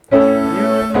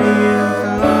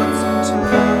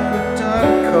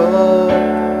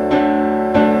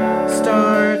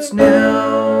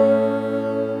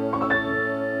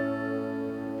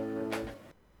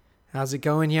How's it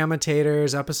going,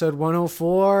 Yamatators? Episode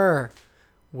 104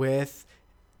 with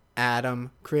Adam,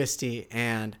 Christie,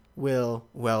 and Will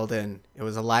Weldon. It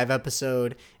was a live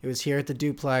episode. It was here at the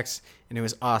duplex, and it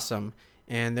was awesome.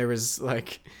 And there was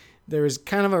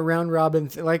kind of a round robin,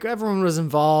 like everyone was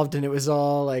involved, and it was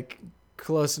all like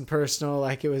close and personal.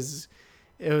 Like it was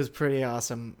pretty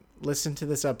awesome. Listen to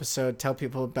this episode. Tell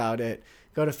people about it.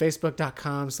 Go to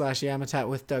facebook.com/YAMATAT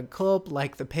with Doug Culp.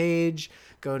 Like the page.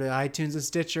 Go to iTunes and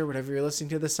Stitcher, whatever you're listening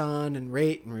to this on, and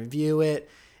rate and review it.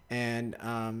 And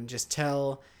just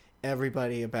tell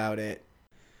everybody about it.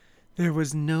 There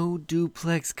was no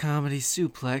duplex comedy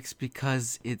suplex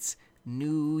because it's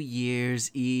New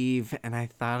Year's Eve. And I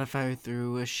thought if I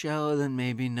threw a show, then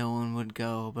maybe no one would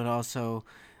go. But also,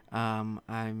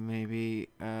 I maybe,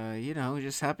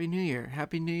 just Happy New Year.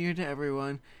 Happy New Year to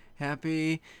everyone.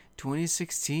 Happy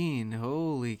 2016.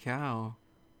 Holy cow.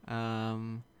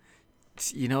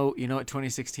 You know what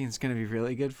 2016 is going to be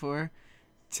really good for?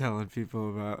 Telling people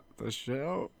about the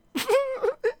show.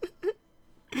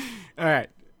 All right.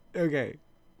 Okay.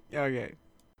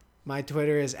 My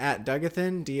Twitter is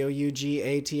 @Dougathan,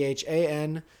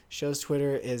 DOUGATHAN. Show's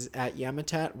Twitter is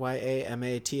 @YAMATAT,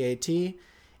 YAMATAT.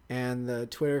 And the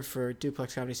Twitter for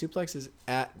Duplex Comedy Suplex is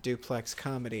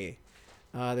 @DuplexComedy.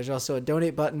 There's also a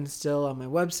donate button still on my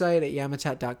website at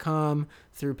yamatat.com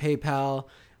through PayPal.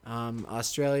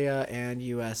 Australia and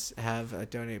US have a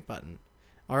donate button.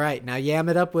 All right, now yam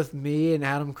it up with me and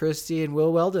Adam Christie and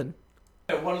Will Weldon.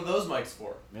 What are those mics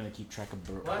for? I'm gonna keep track of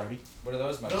party. What are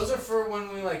those mics? Those are for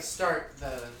when we start the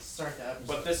episode.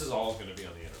 But this is all going to be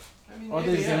on the internet. I mean, Oh,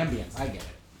 there's ambience. I get it.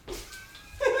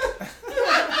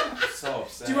 So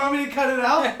upset. Do you want me to cut it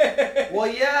out? Well,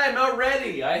 yeah, I'm not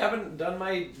ready. I haven't done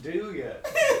my do yet.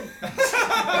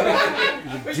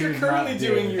 But you're currently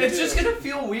doing your. It's just gonna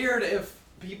feel weird if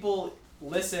people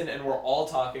listen and we're all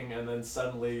talking, and then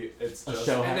suddenly it's just. A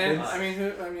show and happens. then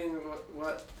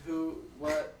what?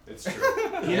 It's true.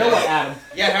 You know what, Adam?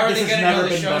 Yeah, how are This they has gonna never know the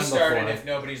been show done started before. if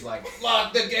nobody's like,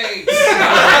 lock the gates?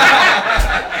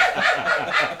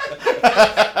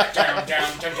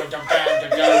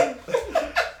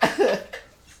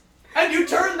 And you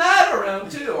turn that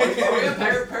around too. Are we on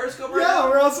Periscope right now? Yeah,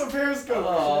 we're also Periscope.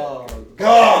 Oh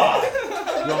God!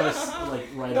 You want us to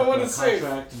write No up one a is safe.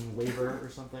 contract and waiver or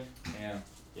something? Yeah.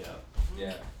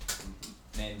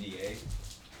 An NDA.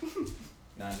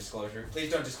 Non-disclosure. Please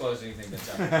don't disclose anything that's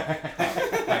on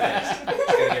podcast.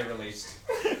 It's gonna get released.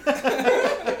 I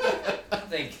don't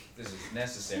think this is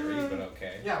necessary, but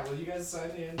okay. Yeah, will you guys sign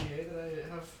the NDA that I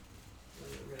have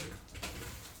ready?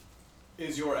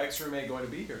 Is your ex-roommate going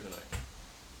to be here tonight?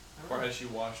 Or has she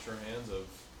washed her hands of...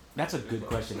 That's a good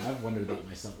question. I've wondered that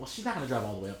myself. Well, she's not gonna drive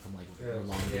all the way up from where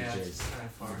Long Beach is. It's kind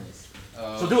of far.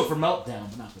 She'll do it for Meltdown,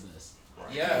 but not for this.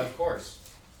 Right. Yeah, of course.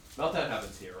 Meltdown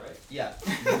happens here, right? Yeah.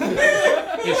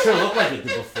 It sure looked like it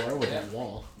did before with that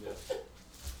wall. Yeah.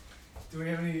 Do we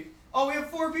have any... Oh, we have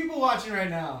 4 people watching right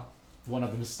now. One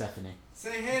of them is Stephanie.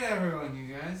 Say hey to everyone,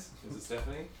 you guys. Is it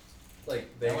Stephanie?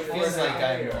 Like, They that should feels say like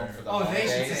hi, I'm or- known for the Oh, they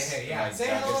should holidays. say hey, yeah. Like, Say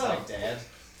Doug is hello. like dad.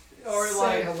 Or Say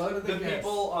like hello to the guests.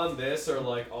 people on this are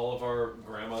like all of our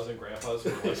grandmas and grandpas who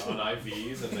are like on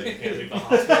IVs and they can't leave the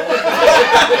hospital.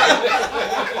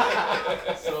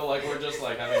 So like we're just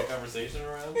like having a conversation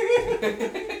around. Oh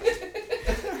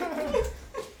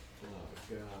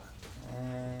god.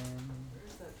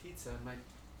 Where's that pizza? My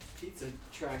pizza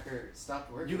tracker stopped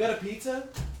working. You got a pizza?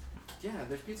 Yeah,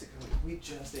 there's pizza coming. We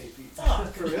just ate pizza.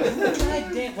 Fuck. For real?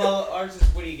 God damn. Well, ours is.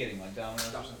 What are you getting? Like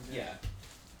Domino's? Domino's, Yeah.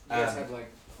 You guys have like...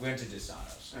 We went to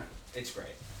Desano's. Alright. It's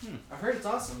great. I've heard it's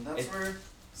awesome. That's It- where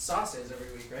sauce is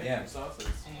every week, right? Yeah. Sausage.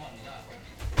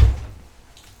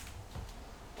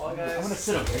 Well I'm guys. gonna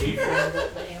sit away from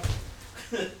the amp.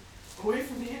 Away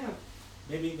from the amp.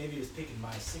 Maybe it was picking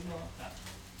my signal.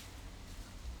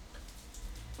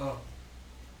 Oh.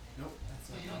 Nope. That's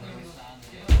not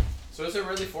So is there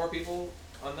really 4 people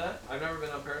on that? I've never been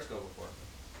on Periscope before.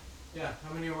 Yeah,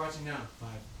 how many are watching now? 5.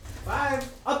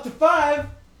 5! Up to 5!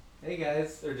 Hey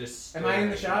guys. They're just. Am I in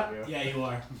the shot? Yeah, you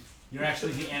are. You're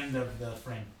actually the end of the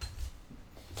frame.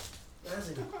 That's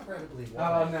incredibly Oh,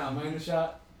 wild. Am I in the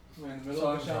shot? Am I in the middle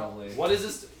of the shot? Probably. What is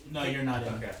this? No, you're not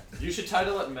in. Okay. You should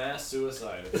title it Mass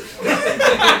Suicide.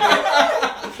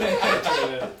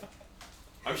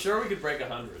 I'm sure we could break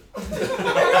 100.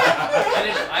 And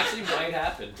it actually might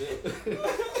happen too.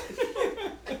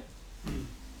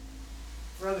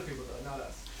 For other people though, not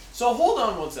us. So hold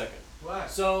on one second. Why?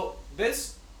 So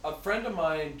a friend of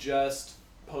mine just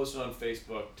posted on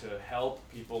Facebook to help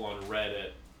people on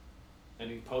Reddit, and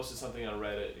he posted something on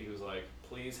Reddit. He was like,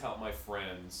 please help my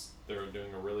friends. They're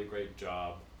doing a really great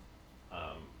job.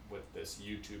 with this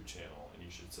YouTube channel, and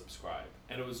you should subscribe.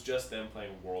 And it was just them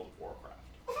playing World of Warcraft.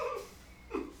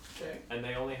 Okay. And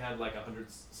they only had like 100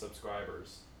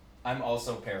 subscribers. I'm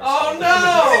also Periscope. Oh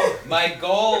no! My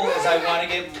goal is I want to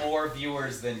get more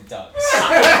viewers than Doug's. It's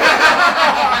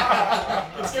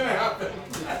gonna happen.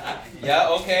 Yeah,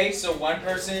 okay, so one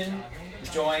person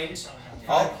joined.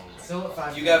 Still at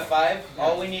 5. You got 5?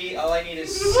 All I need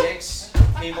is 6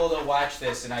 people to watch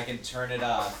this and I can turn it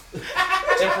off.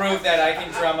 To prove that I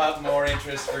can drum up more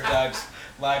interest for Doug's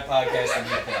live podcast than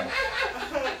he can.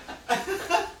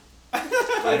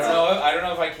 I don't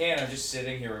know if I can. I'm just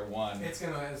sitting here at 1. It's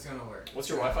gonna work. What's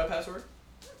your Wi-Fi password?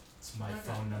 It's my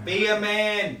phone number. Be a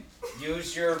man.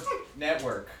 Use your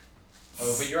network.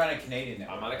 Oh, but you're on a Canadian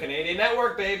network. I'm on a Canadian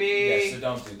network, baby. Yeah, so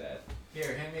don't do that.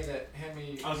 Here, hand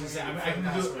me. I was gonna say I'm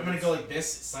gonna go like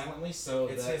this silently so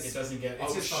It's that his- it doesn't get.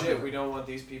 Oh his phone shit, number. we don't want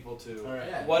these people to. All right.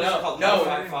 Yeah. What is it No, called? no,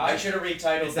 955? I should have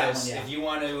retitled It's that this. one, yeah. If you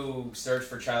want to search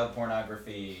for child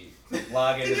pornography,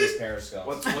 log into this Periscope.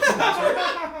 What's the password?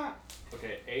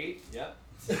 Okay, 8. Yep.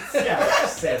 Yeah,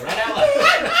 say it right out loud.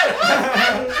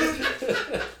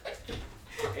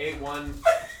 8-1.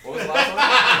 What was the last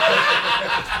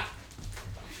one?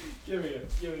 Give me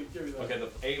that. Okay, the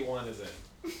 8-1 is in.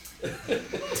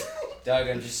 Doug,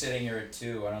 I'm just sitting here at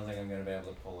 2. I don't think I'm gonna be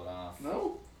able to pull it off.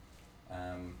 No.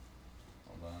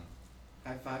 Hold on.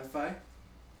 High 5.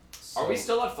 Are we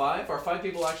still at 5? Are 5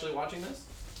 people actually watching this?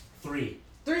 3.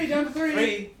 3 down to 3.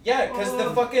 3? Yeah, because the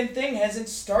fucking thing hasn't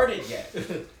started yet,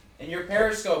 and you're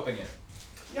periscoping it.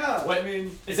 Yeah. What? I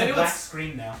mean, It's a black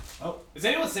screen now. Oh, Is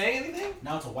anyone saying anything?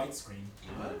 now it's a white screen.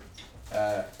 What?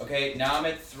 Okay, now I'm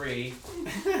at 3.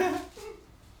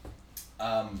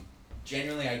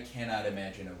 Genuinely, I cannot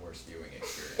imagine a worse viewing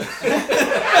experience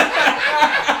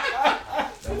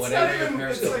than whatever you're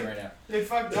periscoping right now. they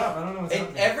fucked up. I don't know what's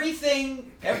And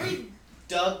happening. every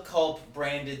Doug Culp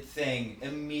branded thing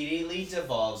immediately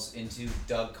devolves into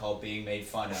Doug Culp being made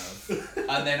fun of,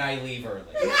 and then I leave early.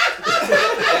 And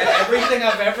everything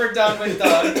I've ever done with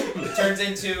Doug turns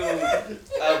into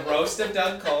a roast of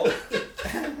Doug Culp.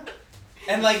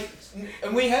 And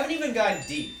and we haven't even gone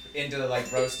deep into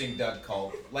roasting Doug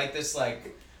Culp. Like this,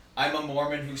 I'm a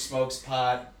Mormon who smokes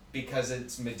pot because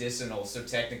it's medicinal, so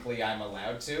technically I'm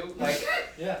allowed to.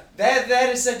 Yeah. That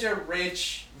is such a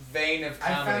rich vein of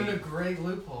I comedy. found a great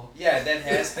loophole. Yeah, that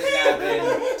has not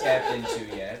been tapped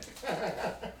into yet.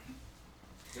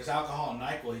 There's alcohol and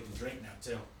NyQuil you can drink now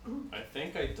too. I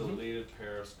think I deleted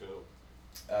Periscope.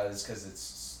 It's because it's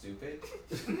stupid.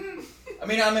 I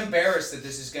mean, I'm embarrassed that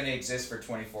this is going to exist for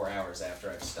 24 hours after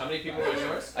I've How stopped. many people are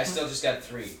yours? I still just got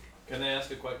 3. Can they ask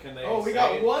a question? Can they? Oh, we say,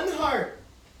 got 1 heart.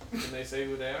 Can they say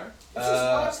who they are? It's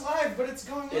just watch live, but it's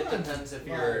going on. It depends if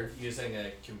you're using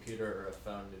a computer or a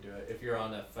phone to do it. If you're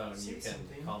on a phone, Say you can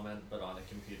something. comment, but on a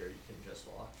computer, you can just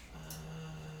watch.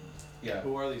 Yeah.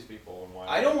 Who are these people and why?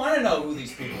 I don't want to know who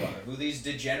these people are, who these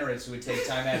degenerates who would take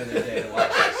time out of their day to watch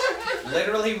this.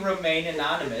 Literally remain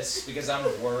anonymous because I'm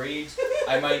worried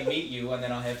I might meet you and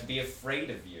then I'll have to be afraid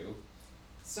of you.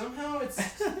 Somehow it's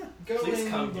Please going,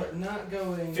 come but not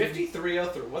going.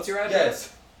 5303. What's your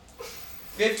address? Yes.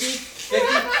 50,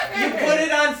 you put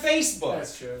it on Facebook.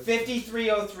 That's true.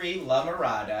 5303 La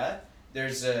Mirada.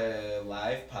 There's a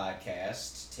live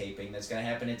podcast taping that's going to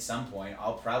happen at some point.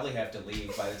 I'll probably have to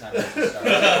leave by the time it starts.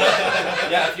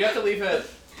 Yeah, if you have to leave at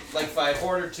 5.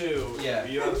 1:45, Yeah.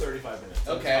 you have 35 minutes.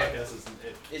 Okay. This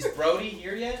podcast is Is Brody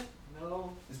here yet?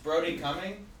 No. Is Brody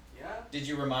coming? Yeah. Did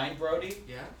you remind Brody?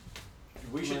 Yeah.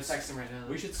 we I'm should gonna text him right now.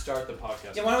 we should start the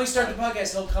podcast. Yeah, why don't we start the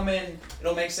podcast? He'll come in.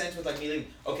 It'll make sense with me leaving.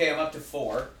 Okay, I'm up to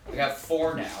 4. I got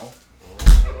 4 now.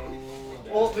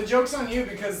 Well, the joke's on you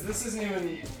because this isn't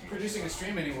even producing a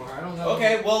stream anymore. I don't know.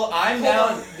 Okay, well I'm Hold now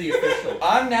on, the official.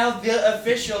 I'm now the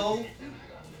official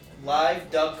live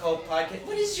Doug Culp podcast.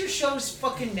 What is your show's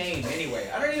fucking name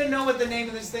anyway? I don't even know what the name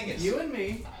of this thing is. You and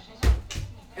me,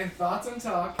 and Thoughts and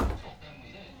Talk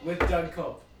with Doug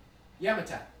Culp.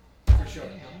 YAMATAT, for sure.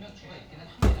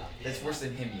 That's worse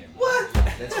than Himian. What?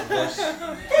 That's worse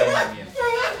than Himian.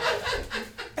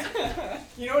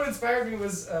 You know what inspired me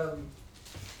was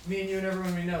me and you and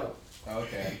everyone we know.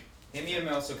 Okay.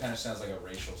 Himian also kind of sounds like a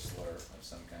racial slur of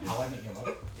some kind. How I Met Your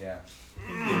Mother. Yeah.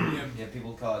 Himium. Yeah,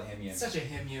 people call it Himian. Such a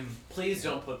himium. Please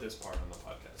don't put this part on the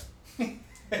podcast.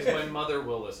 Because my mother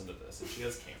will listen to this, and she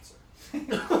has cancer.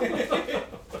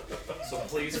 So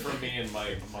please, for me and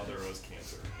my mother who has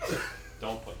cancer,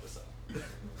 don't put this up.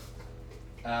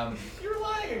 You're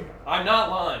lying. I'm not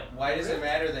lying. Why does it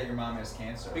matter that your mom has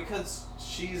cancer? Because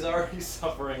she's already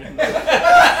suffering.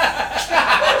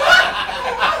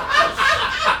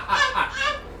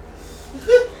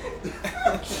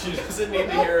 She doesn't need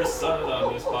to hear her son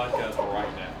on this podcast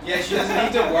right now. Yeah, she doesn't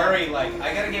need to worry. Like,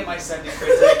 I gotta get my son to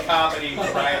Christie comedy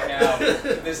right now.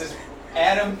 This is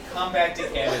Adam. Come back to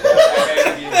Canada. I beg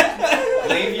of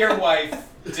you. Leave your wife.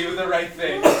 Do the right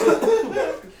thing.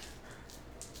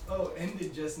 Oh,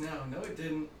 ended just now. No, it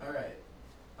didn't. All right.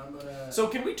 I'm gonna. So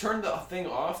can we turn the thing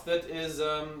off that is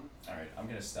All right, I'm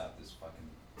gonna stop this fucking.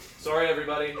 Sorry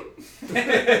everybody.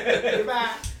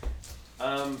 Goodbye.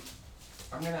 I'm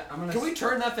gonna. Can we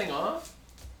turn that thing off?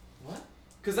 What?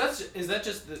 Because is that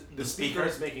just the speaker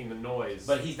is making the noise?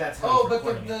 But that's how Oh, he's but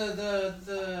recording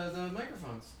the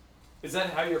microphones. Is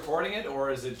that how you're recording it,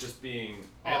 or is it just being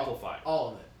amplified? All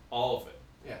of it. All of it.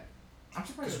 Yeah. I'm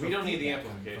surprised Because there's we no don't need the feedback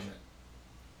coming from amplification.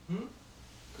 it.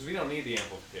 Because we don't need the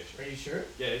amplification. Are you sure?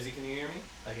 Yeah, Izzy, can you hear me?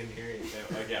 I can hear you.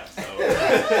 Yeah, so.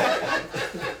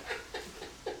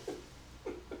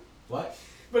 What?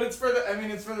 But it's for the. I mean,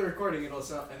 it's for the recording. It'll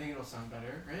sound. I think it'll sound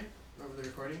better, right? Over the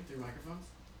recording through microphones.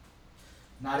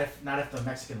 Not if the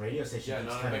Mexican radio station Yeah,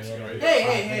 keeps not a cutting Mexican in every radio.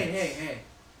 5 minutes. Hey.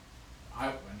 I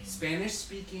mean, Spanish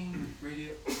speaking radio.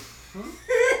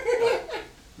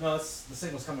 no, the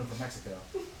signal's coming from Mexico.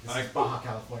 This I- is Baja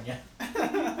California.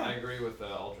 I agree with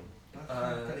Aldrin.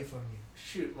 California.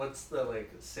 Shoot, what's the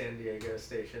San Diego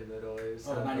station that always?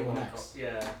 Oh, 91X.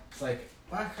 Yeah. It's like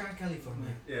Baja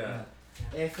California. Yeah.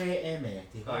 FM.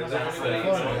 Oh, Is is that that really right? the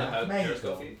one that had Mexico.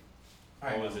 Periscope feed?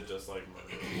 Alright. Or was it just like...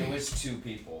 It was 2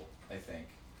 people, I think.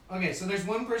 Okay, so there's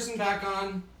one person back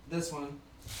on this one,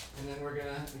 and then we're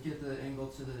gonna get the angle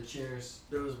to the chairs.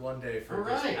 There was one day for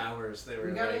Alright. just hours they were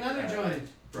We got another joint. We got 2.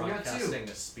 broadcasting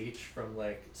a speech from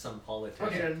some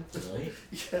politician. Really?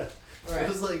 Yeah. Alright. It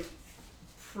was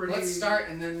pretty. Let's start,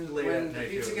 and then late when at the night,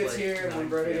 pizza it gets was here, and when 9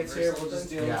 Brody PM gets or here, we'll something. just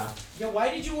deal. Yeah. Yeah, why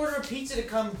did you order a pizza to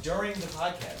come during the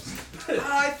podcast?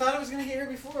 I thought I was gonna get here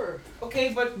before.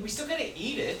 Okay, but we still gotta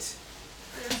eat it.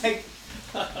 Like,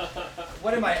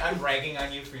 what am I? I'm ragging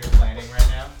on you for your planning right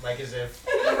now? Like as if.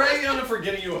 I'm ragging on him for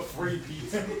getting you a free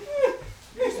pizza.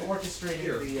 You're just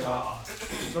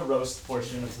orchestrating the roast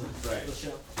portion of the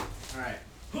show. All right.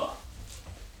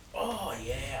 Oh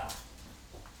yeah.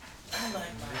 I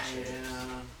like my shit.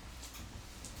 Yeah.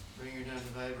 Ringer down to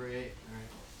vibrate. All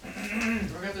right.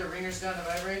 We got the ringers down to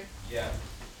vibrate. Yeah.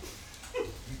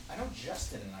 I know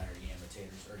Justin and I are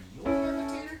imitators. Are you an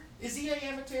imitator? Is he an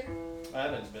imitator? I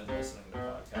haven't been listening to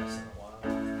podcasts in a while.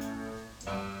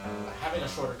 Having a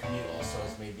shorter commute also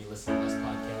has made me listen to less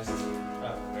podcasts. I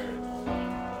have a very long one,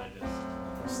 but I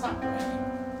just. Stop bragging.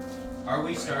 Are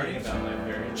we starting? About my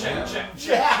very Check.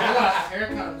 Hold on, here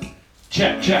it comes.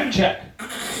 Check.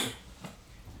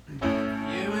 You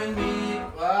and me.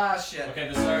 Ah, shit. Okay,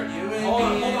 to start. You and Hold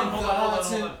on, me. hold on, hold on, hold on, thoughts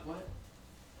hold and- on. What?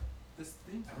 This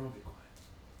thing? Everyone be quiet.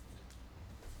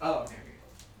 Oh, okay.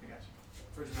 I got you.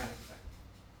 For dramatic effect.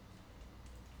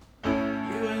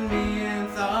 You and me and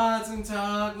thoughts and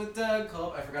talk with Doug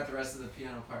Culp. I forgot the rest of the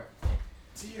piano part.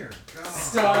 Dear God.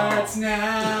 Starts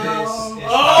now. This is-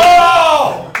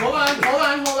 Oh! Hold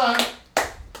on.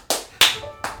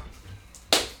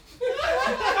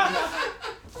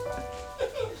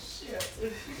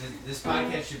 This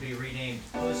podcast should be renamed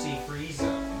Pussy Free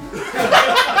Zone. There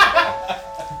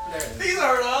it is. These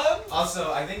aren't on!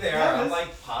 Also, I think they Yeah, are. it I'm is.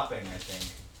 like popping, I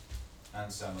think. On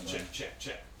some of them.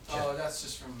 Check. Oh, that's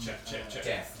just from. Check.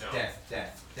 Death.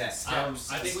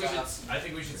 I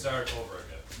think we should start over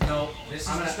again. No, this is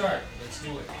I'm the gonna- start. Let's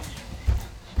do it.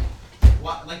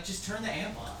 What? Like, just turn the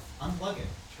amp off. Unplug it.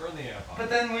 Turn the amp on. But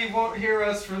then we won't hear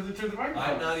us through the microphone.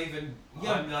 I'm not even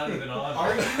on.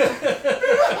 Are you?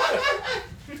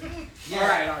 All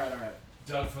right.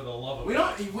 Doug, for the love of We don't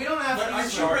have But to aren't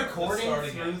use you Let's recording start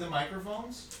through again. the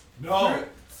microphones? No!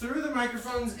 through the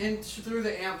microphones and through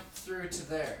the amp through to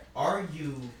there. Are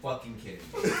you fucking kidding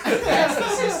me? That's the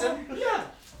system? Yeah.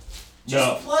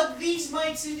 Just plug these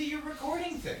mics into your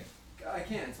recording thing. I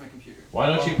can't. It's my computer. Why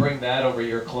don't you bring that over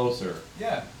here closer?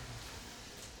 Yeah.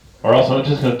 Or else I'm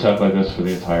just going to talk like this for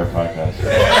the entire podcast.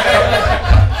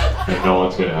 And no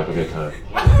one's going to have a good time.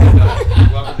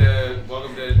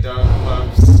 Welcome to Doug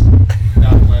Loves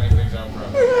Not Planning Things Out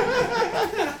Front.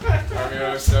 I'm your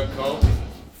host, Doug Culp.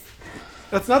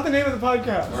 That's not the name of the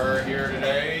podcast. We're here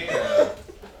today.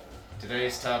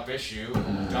 Today's top issue: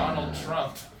 Donald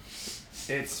Trump.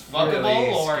 It's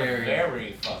Fuckable or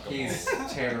very fuckable? He's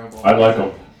terrible. I like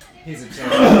them. He's a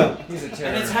terror. He's a terror.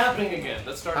 And it's happening again.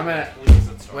 Let's start I'm again. gonna- Please,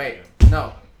 let's start Wait, again.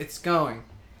 no, it's going.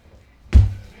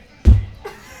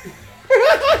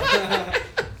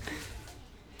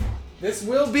 This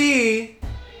will be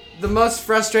the most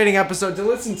frustrating episode to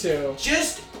listen to.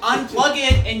 Just unplug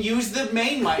it and use the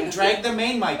main mic. Drag the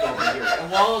main mic over here,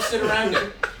 and we'll all sit around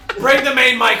it. Bring the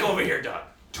main mic over here, Doug.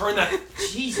 Turn that.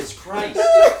 Jesus Christ!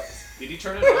 Did he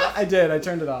turn it off? I did. I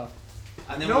turned it off.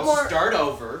 and then No we'll more- start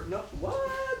over. No,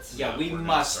 what? Yeah, No, we we're gonna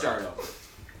must start. start over.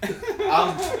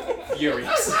 I'm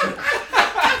furious.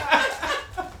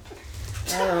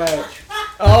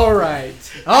 All right.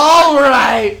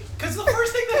 Because the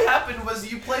first thing that happened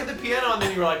was you played the piano and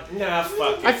then you were like, nah,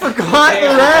 fuck it. I forgot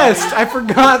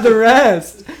the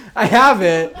rest. I have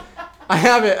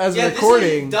it as a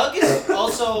recording. Doug is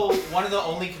also one of the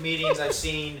only comedians I've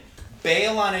seen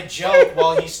bail on a joke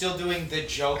while he's still doing the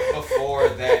joke before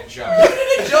that joke. You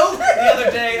did a joke the other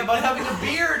day about having a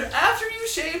beard after you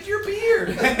shaved your beard.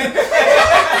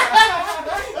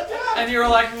 And you were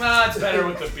like, nah, it's better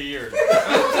with the beard.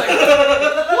 I was like,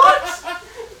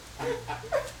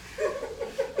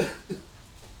 what?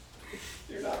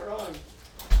 You're not wrong.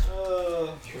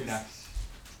 You're not.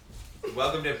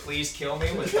 Welcome to Please Kill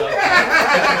Me with Doug.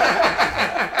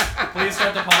 Please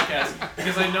start the podcast.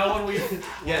 Because I know when we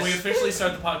officially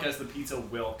start the podcast, the pizza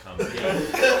will come.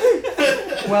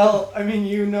 Well, I mean,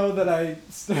 you know that I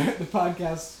start the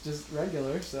podcast just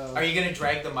regular, so. Are you gonna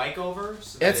drag the mic over?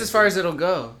 It's as far as it'll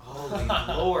go. Holy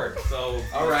Lord. So,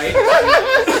 All right.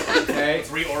 Okay. let's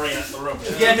reorient the room.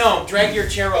 Yeah, no, drag your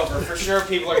chair over. For sure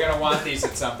people are going to want these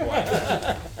at some point.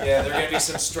 Yeah, there are going to be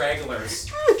some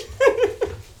stragglers.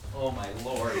 Oh my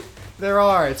Lord. There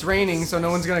are. It's raining, so no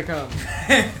one's gonna come.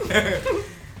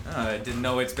 I didn't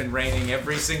know it's been raining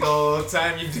every single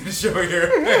time you did a show here.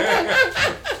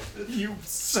 You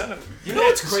son of. You know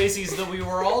what's crazy is that we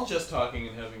were all just talking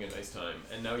and having a nice time,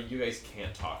 and now you guys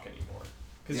can't talk anymore.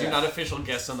 Because you're not official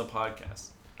guests on the podcast.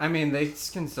 I mean, they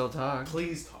can still talk.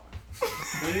 Please talk.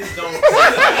 Please don't.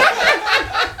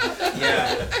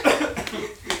 Yeah.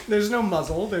 There's no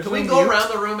muzzle. There's Can no we go mute.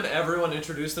 around the room and everyone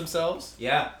introduce themselves?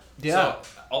 Yeah. Yeah. So,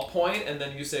 I'll point and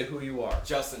then you say who you are.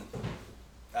 Justin.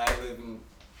 I live in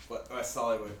West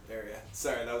Hollywood area.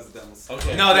 Sorry, that was the dumbest.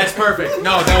 Okay. No, that's perfect.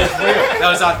 No, that was real. That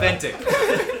was authentic.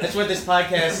 That's what this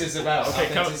podcast is about. Okay,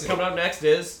 coming up next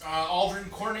is... Aldrin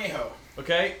Cornejo.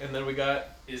 Okay, and then we got...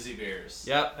 Izzy Beers.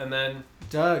 Yep, and then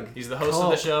Doug. he's the host Cole.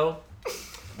 of the show.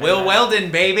 Will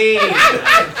Weldon, baby.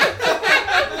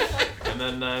 And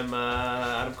then I'm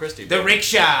Adam Christie. The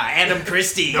rickshaw, Adam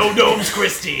Christie. No domes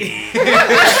Christie.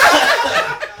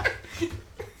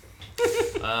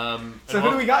 So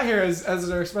who do we got here as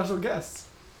our special guests?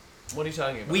 What are you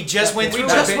talking about? We just went through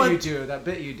that that.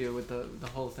 bit you do with the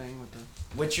whole thing with the.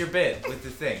 What's your bit with the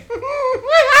thing?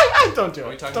 Don't do it. Are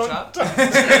we talking Don't, shop?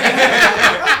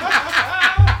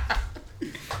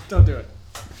 Don't do it.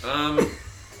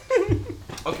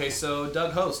 Okay, so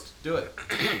Doug, host, do it.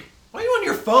 Why are you on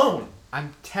your phone?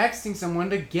 I'm texting someone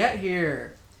to get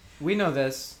here. We know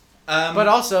this, But but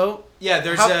also yeah,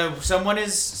 there's How-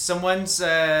 someone's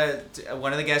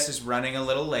one of the guests is running a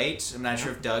little late. I'm not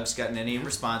sure if Doug's gotten any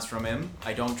response from him.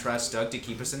 I don't trust Doug to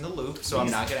keep us in the loop, so I'm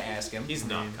not gonna ask him. He's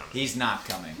not coming. He's not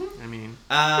coming. I mean,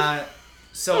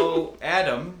 So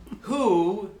Adam,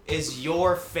 who is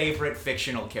your favorite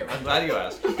fictional character? I'm glad you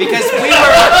asked. Because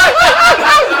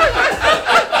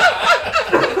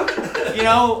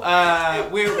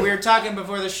we were talking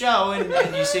before the show,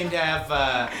 and you seem to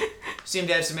have some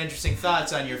interesting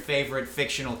thoughts on your favorite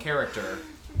fictional character.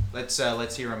 Let's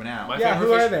hear them now.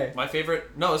 who are they? My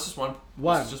favorite... No, it's just one.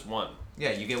 One. It's just one.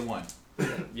 Yeah, you get one.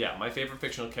 Yeah, my favorite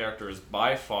fictional character is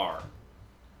by far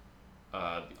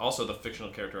also the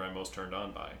fictional character I'm most turned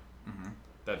on by. Mm-hmm.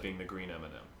 That being the green M&M.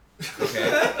 Okay.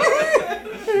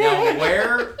 Now,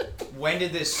 when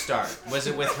did this start? Was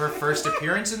it with her first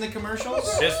appearance in the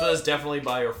commercials? This was definitely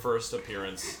by her first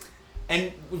appearance.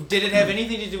 And did it have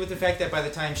anything to do with the fact that by the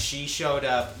time she showed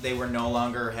up, they were no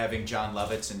longer having John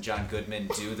Lovitz and John Goodman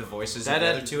do the voices of the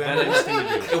other two that had M&Ms?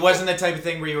 nothing to do. It wasn't the type of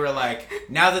thing where you were like,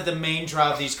 now that the main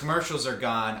draw of these commercials are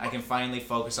gone, I can finally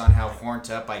focus on how horned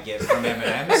up I get from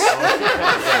M&Ms.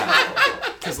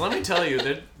 Because let me tell you,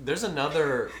 there's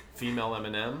another female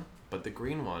M&M, but the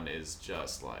green one is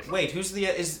just like... Wait, who's the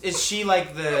is she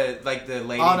like the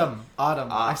lady? Autumn.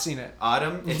 I've seen it.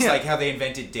 Autumn. It's Yeah. like how they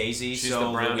invented Daisy, She's so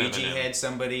the brown Luigi M&M. had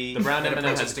somebody, The brown had a M&M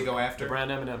princess has to go after. The brown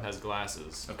M&M has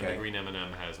glasses, and Okay. the green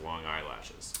M&M has long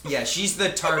eyelashes. Yeah, she's the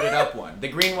tarted up one. The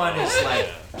green one is like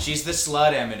she's the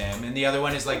slut M&M, and the other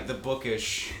one is like the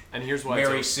bookish And here's why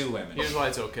Mary it's Sue M&M. Here's why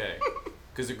it's okay.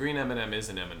 Because the green M&M is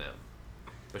an M&M,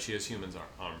 but she has humans'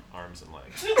 arms and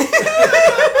legs.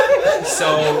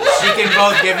 So she can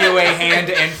both give you a hand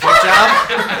and foot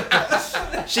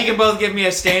job. She can both give me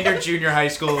a standard junior high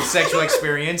school sexual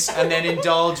experience and then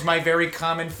indulge my very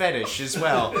common fetish as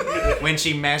well when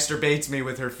she masturbates me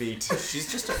with her feet.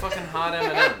 She's just a fucking hot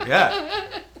M&M.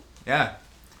 Yeah. Yeah.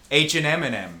 H&M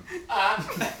and M.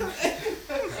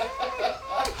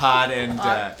 Hot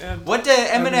and what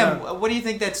M&M? What do you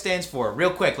think that stands for? Real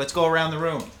quick, let's go around the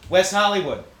room. West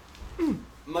Hollywood.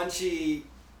 Munchies.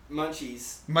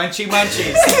 Munchy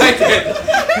munchies.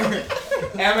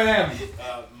 M&M.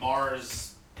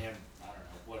 Mars and I don't know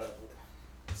what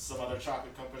some other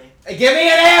chocolate company. Give me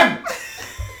an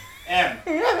M. M.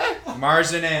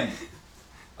 Mars and M.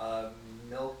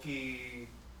 Milky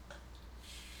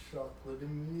chocolate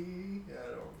and me. I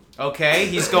don't. Okay,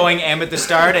 he's going M at the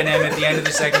start and M at the end of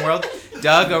the second world.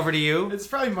 Doug, over to you. It's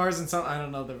probably Mars and something. I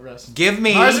don't know the rest. Give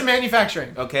me. Mars and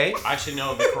manufacturing. Okay. I should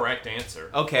know the correct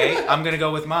answer. Okay, I'm gonna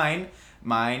go with mine.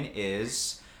 Mine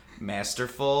is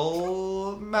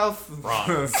masterful mouth. Wrong.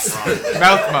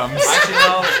 Mouth mums. I should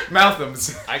know.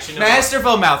 Mouthums. I should know.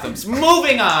 Masterful mouthums.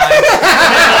 Moving on.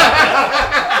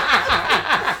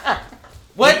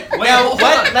 What? Wait, now, hold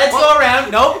what? on. Let's go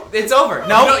around. Nope, it's over.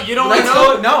 No, You don't let's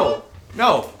know? go.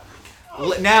 No.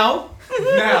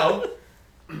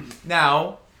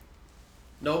 Now.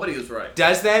 Nobody was right.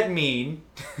 Does that mean?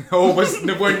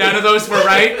 Were none of those were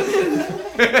right?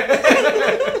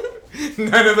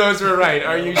 None of those were right.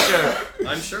 Are you sure?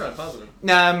 I'm sure. I'm positive.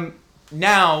 Now,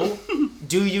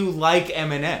 do you like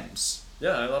M&Ms?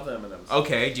 Yeah, I love the M&Ms.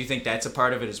 Okay. Do you think that's a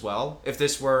part of it as well? If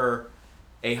this were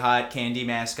a hot candy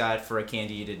mascot for a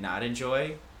candy you did not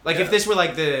enjoy, like if this were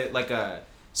like a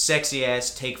sexy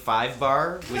ass Take 5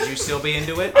 bar, would you still be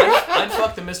into it? I'd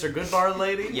fuck the Mr. Goodbar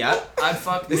lady. Yeah. I'd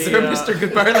fuck the. Is there a Mr.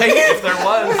 Goodbar lady? If there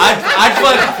was.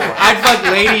 I'd fuck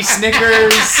Lady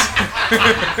Snickers.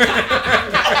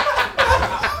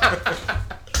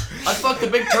 I'd fuck the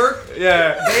Big Turk.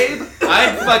 Yeah. Babe.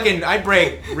 I'd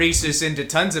break Reese's into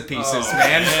tons of pieces,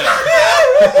 man.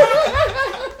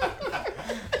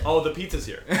 Oh, the pizza's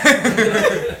here.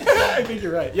 I think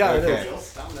you're right. Yeah, Okay. it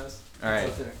is. Domino's. All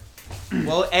right.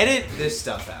 Well, edit this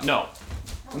stuff out. No.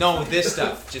 This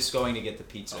stuff. Just going to get the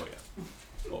pizza.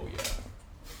 Oh yeah.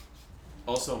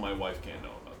 Also, my wife can't know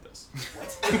about this.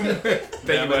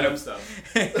 The M&M stuff.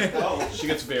 Oh. She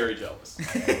gets very jealous.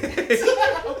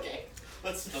 Okay.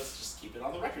 Let's just keep it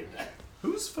on the record then.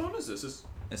 Whose phone is this?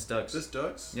 It's Doug's. Is this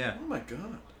Doug's? Yeah. Oh my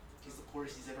god. He's the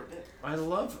poorest he's ever been. I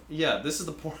love. Yeah, this is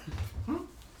the porn.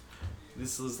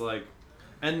 This is like,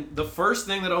 and the first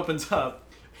thing that opens up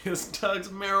is Doug's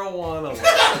marijuana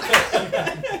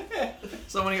license.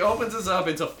 So when he opens this up,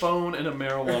 it's a phone and a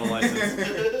marijuana license,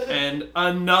 and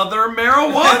another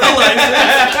marijuana license.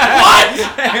 What?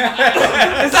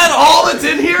 Is that all that's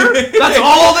in here? That's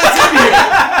all that's in here.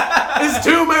 Is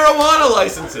 2 marijuana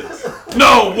licenses.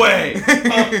 No way.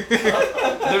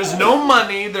 There's no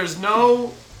money. There's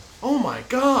no. Oh my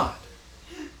god.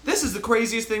 This is the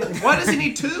craziest thing. Why does he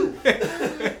need 2?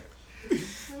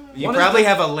 You What probably is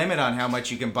have a limit on how much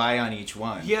you can buy on each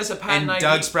one. He has a patent And ID.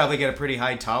 Doug's probably got a pretty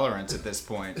high tolerance at this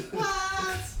point.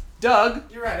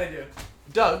 Doug, You're right, I do.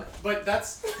 Doug, But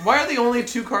that's. why are the only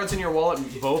 2 cards in your wallet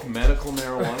both medical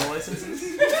marijuana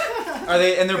licenses? Are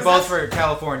they? And they're both for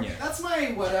California. That's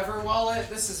my whatever wallet.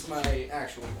 This is my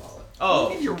actual wallet.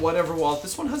 Oh, your whatever wallet.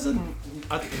 This one has a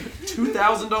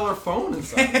 $2,000 phone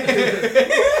inside.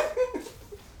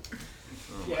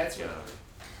 Yeah, it's whatever.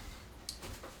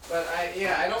 But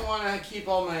I don't want to keep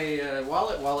all my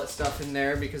wallet stuff in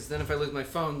there because then if I lose my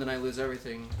phone, then I lose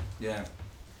everything. Yeah.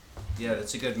 Yeah,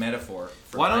 that's a good metaphor.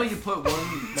 For Why don't life. you put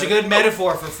one? It's a good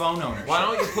metaphor for phone ownership. Why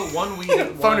don't you put one weed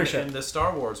in one Phonership. in the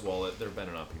Star Wars wallet? There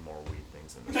better not be more weed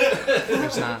things in this.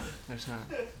 There's not. There's not.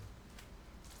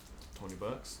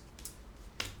 $20.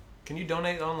 Can you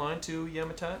donate online to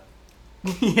YAMATAT?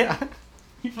 Yeah,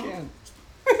 you can.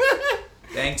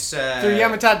 Thanks. Through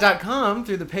yamatat.com,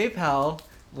 through the PayPal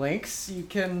links, you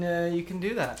can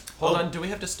do that. Hold on. Do we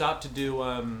have to stop to do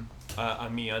a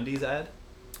MeUndies ad?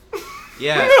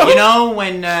 Yeah, you know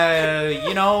when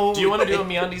you know. Do you want to do a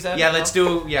MeUndies ad? Yeah, now? let's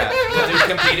do. Yeah, we'll do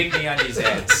competing MeUndies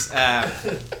ads.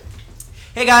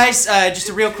 Hey guys, just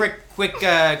a real quick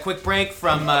break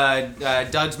from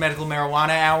Doug's Medical Marijuana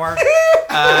Hour.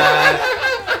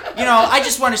 I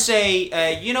just want to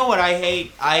say, you know what I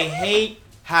hate? I hate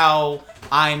how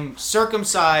I'm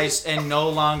circumcised and no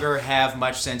longer have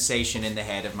much sensation in the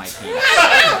head of my penis.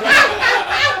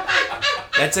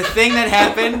 That's a thing that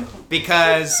happened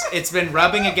because it's been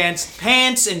rubbing against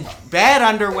pants and bad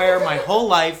underwear my whole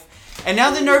life. And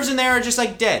now the nerves in there are just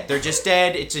like dead. They're just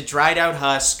dead. It's a dried out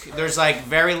husk. There's like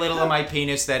very little of my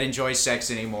penis that enjoys sex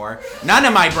anymore. None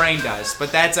of my brain does,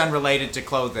 but that's unrelated to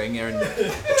clothing and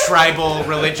tribal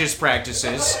religious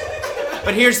practices.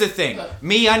 But here's the thing.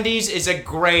 MeUndies is a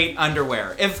great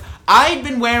underwear. If I'd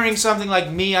been wearing something like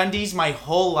MeUndies my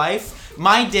whole life,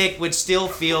 my dick would still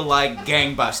feel like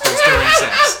gangbusters during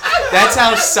sex. That's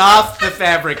how soft the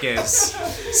fabric is.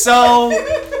 So,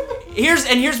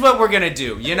 Here's what we're gonna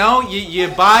do. You know, you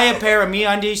buy a pair of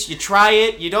MeUndies, you try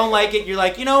it, you don't like it, you're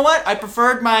like, you know what? I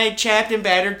preferred my chapped and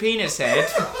battered penis head.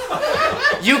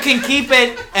 You can keep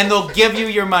it, and they'll give you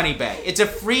your money back. It's a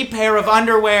free pair of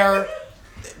underwear.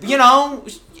 You know,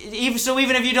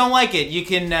 even if you don't like it, you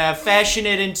can fashion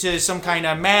it into some kind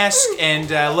of mask and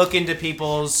look into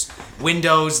people's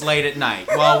windows late at night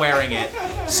while wearing it.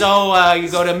 So you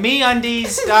go to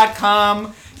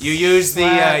MeUndies.com. You use the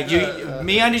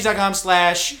MeUndies.com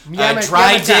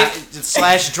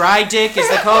 /dry dick is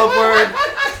the code word,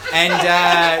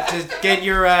 and to get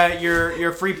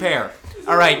your free pair.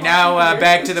 All right, now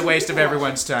back to the waste of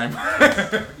everyone's time. You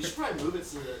should probably move it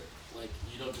so that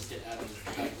you don't just get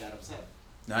Adam's head.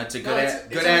 No, it's a good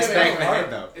ass bang in the head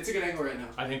though. It's a good angle right now.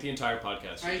 I think the entire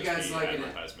podcast How should you just guys be liking it?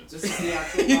 advertisements. This is the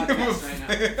actual podcast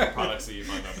right now. Products that you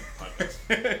find on the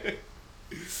podcast.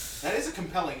 That is a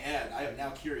compelling ad. I am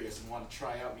now curious and want to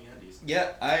try out MeUndies.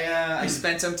 Yeah, I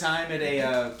spent some time at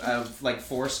a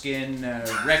foreskin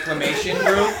reclamation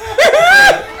group,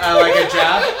 like a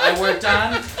job I worked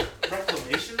on.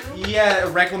 Reclamation room? Yeah, a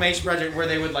reclamation project where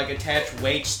they would attach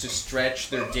weights to stretch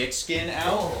their dick skin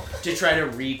out to try to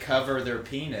recover their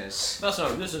penis. This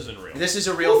isn't real. This is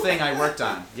a real thing I worked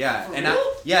on. Yeah, and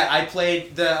I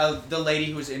played the lady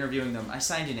who was interviewing them. I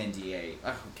signed an NDA.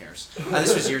 Oh, who cares?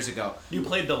 This was years ago. You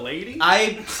played the lady?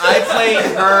 I played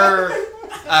her.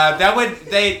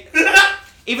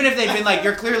 Even if they'd been like,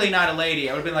 you're clearly not a lady,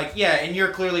 I would have been like, yeah, and you're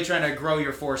clearly trying to grow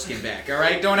your foreskin back, all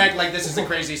right? Don't act like this is the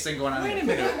craziest thing going on. Wait a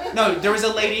minute. No, there was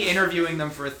a lady interviewing them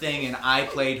for a thing, and I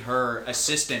played her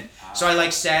assistant. So I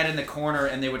sat in the corner,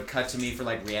 and they would cut to me for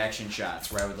reaction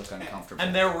shots where I would look uncomfortable.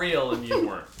 And they're real, and you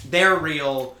weren't. They're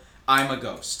real. I'm a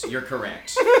ghost. You're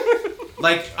correct.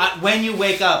 When you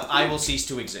wake up, I will cease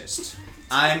to exist.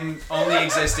 I'm only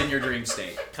exist in your dream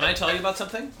state. Can I tell you about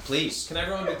something? Please. Can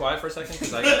everyone be quiet for a second?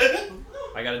 Because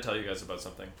I got to tell you guys about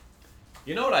something.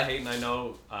 You know what I hate, and I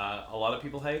know a lot of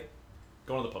people hate?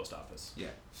 Going to the post office. Yeah.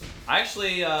 I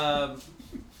actually...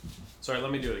 sorry,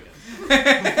 let me do it again.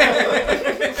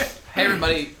 Hey,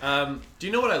 everybody. Do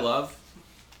you know what I love?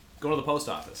 Going to the post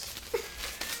office.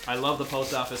 I love the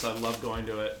post office. I love going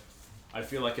to it. I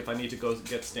feel like if I need to go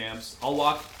get stamps, I'll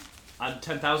walk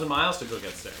 10,000 miles to go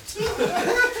get stamps.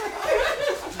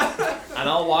 And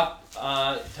I'll walk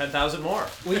 10,000 more.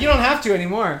 Well, you don't have to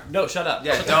anymore. No, shut up.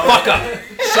 Yeah, shut the fuck up.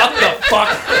 Shut the fuck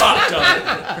up,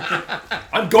 Doug.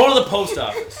 I'm going to the post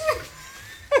office.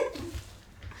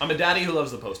 I'm a daddy who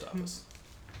loves the post office.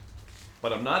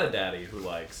 But I'm not a daddy who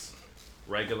likes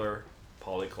regular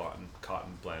polycotton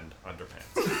cotton blend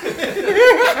underpants.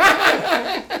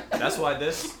 That's why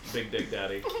this big dick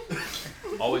daddy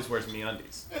always wears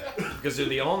MeUndies. Because they're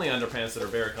the only underpants that are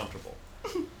very comfortable.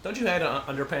 Don't you hate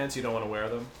underpants? You don't want to wear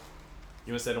them?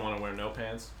 You instead don't want to wear no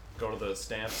pants? Go to the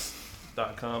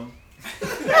stamps.com.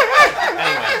 Anyway,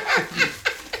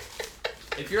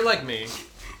 if you're like me,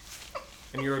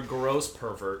 and you're a gross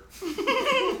pervert,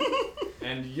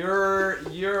 and you're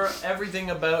everything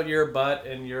about your butt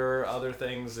and your other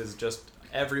things is just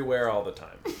everywhere all the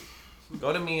time,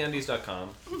 go to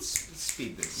MeUndies.com.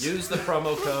 Speed this. Use the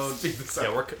promo code. Speed this up.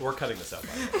 Yeah, we're cutting this out.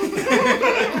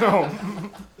 No.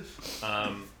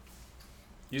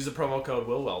 Use the promo code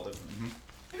Will Weldon,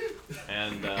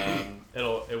 and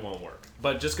it won't work.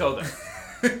 But just go there.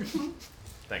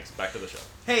 Thanks. Back to the show.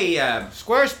 Hey,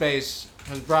 Squarespace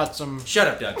has brought some... shut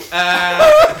up, Doug.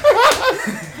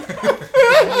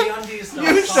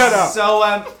 You shut up.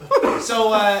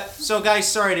 So guys,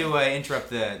 sorry to interrupt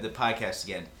the podcast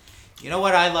again. You know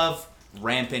what I love?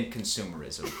 Rampant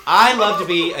consumerism. I love to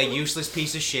be a useless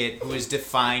piece of shit who is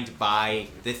defined by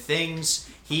the things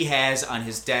he has on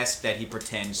his desk that he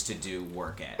pretends to do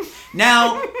work at.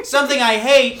 Now, something I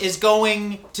hate is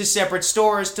going to separate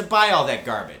stores to buy all that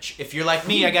garbage. If you're like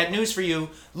me, I got news for you.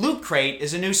 Loot Crate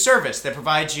is a new service that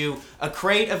provides you a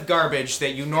crate of garbage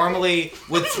that you normally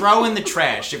would throw in the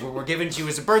trash if it were given to you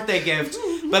as a birthday gift,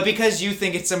 but because you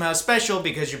think it's somehow special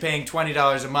because you're paying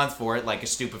 $20 a month for it, like a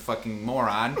stupid fucking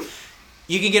moron,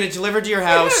 you can get it delivered to your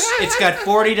house. It's got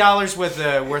 $40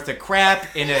 worth of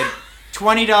crap in a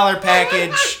 $20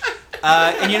 package.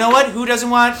 And you know what? Who doesn't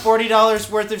want $40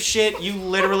 worth of shit you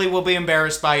literally will be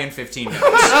embarrassed by in 15 minutes?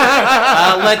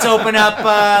 Let's open up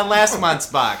last month's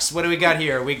box. What do we got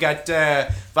here? We got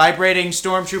vibrating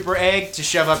stormtrooper egg to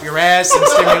shove up your ass and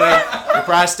stimulate your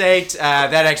prostate.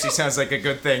 That actually sounds like a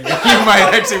good thing. You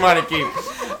might actually want to keep.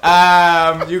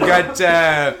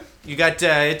 You got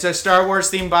it's a Star Wars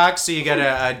themed box, so you got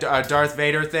a Darth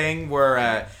Vader thing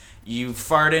where you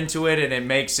fart into it and it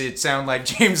makes it sound like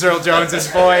James Earl Jones's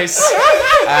voice. You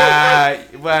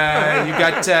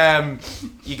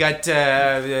got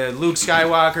Luke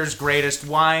Skywalker's Greatest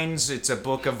Wines. It's a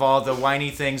book of all the whiny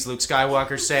things Luke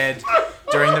Skywalker said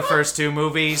during the first 2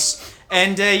 movies.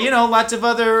 And, lots of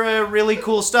other really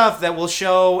cool stuff that will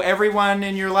show everyone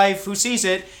in your life who sees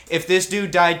it, if this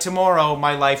dude died tomorrow,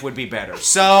 my life would be better.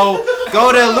 So,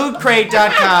 go to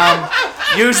lootcrate.com,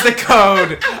 use the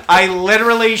code, I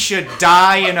literally should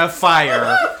die in a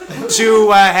fire,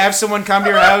 to have someone come to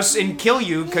your house and kill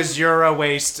you because you're a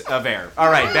waste of air. All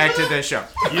right, back to the show.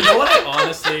 You know what I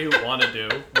honestly want to do?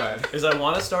 What? Is I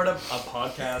want to start a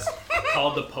podcast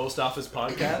called the Post Office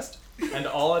Podcast. And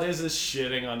all it is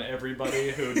shitting on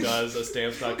everybody who does a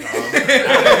stamps.com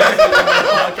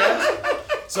podcast.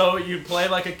 So you play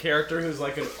like a character who's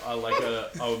like a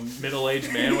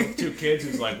middle-aged man with 2 kids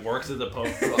who's like works at the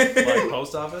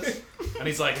post office, and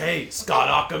he's like, "Hey, Scott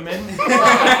Ackerman, you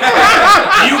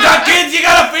got kids you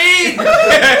gotta feed.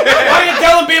 Why are you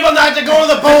telling people not to go to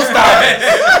the post office?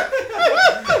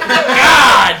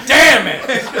 God damn it!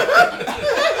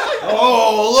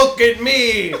 Oh, look at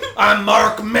me! I'm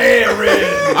Mark Maron.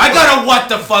 I got a what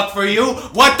the fuck for you.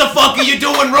 What the fuck are you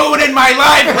doing ruining my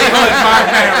livelihood,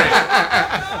 Mark Maron?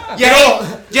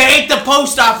 You hate the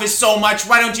post office so much,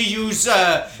 why don't you use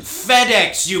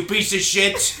FedEx, you piece of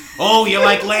shit? Oh, you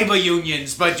like labor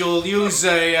unions, but you'll use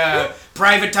a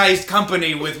privatized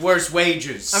company with worse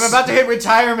wages. I'm about to hit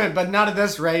retirement, but not at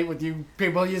this rate with you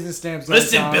people using stamps.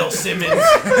 Listen, Bill Simmons,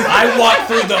 I walked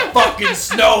through the fucking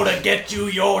snow to get you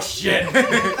your shit.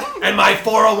 And my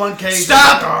 401k...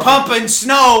 Stop pumping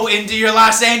snow into your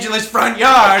Los Angeles front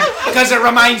yard, because it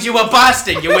reminds you of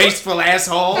Boston, you wasteful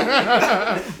asshole.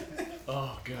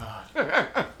 Oh,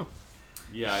 God.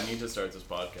 Yeah, I need to start this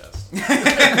podcast.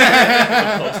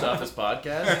 The Post Office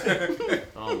Podcast?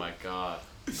 Oh, my God.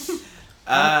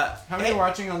 How many are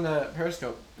watching on the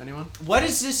Periscope? Anyone? What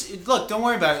is this? Look, don't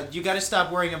worry about it. You got to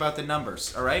stop worrying about the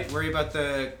numbers, all right? Worry about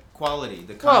the quality,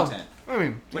 the content. Well, I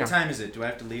mean, what time is it? Do I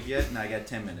have to leave yet? No, I got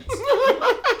 10 minutes.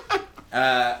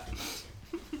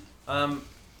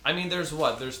 I mean, there's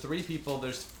 3 people.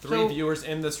 There's 3 viewers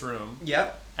in this room.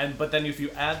 Yep. But then if you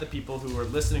add the people who are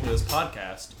listening to this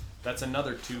podcast, that's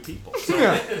another 2 people. So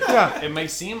yeah. it may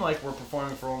seem like we're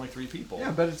performing for only 3 people. Yeah,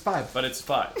 but it's 5. But it's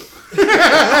 5.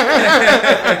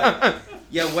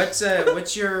 Yeah, what's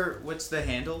the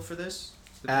handle for this?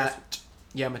 At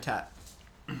YAMATAT.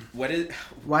 What is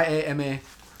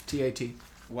YAMATAT.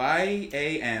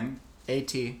 YAMATAT.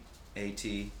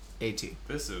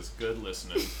 This is good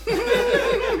listening.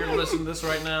 You're listening to this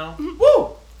right now?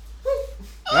 Woo!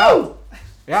 Wow.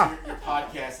 Yeah. Your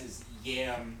podcast is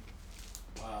Yam.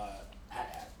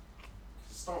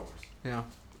 Star Wars. Yeah.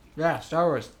 Yeah, Star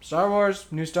Wars.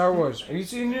 New Star Wars. Have you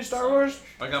seen new Star Wars?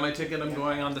 I got my ticket. I'm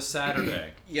going on the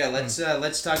Saturday. Yeah,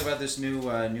 let's talk about this new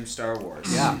Star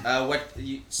Wars. Yeah. What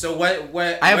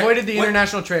I avoided the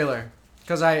international trailer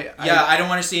because I don't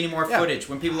want to see any more footage.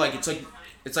 When people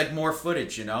it's like more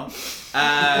footage, you know.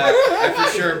 I for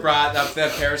sure brought up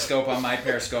the Periscope on my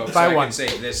Periscope so I can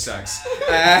say this sucks.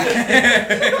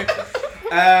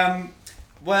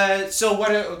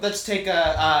 Let's take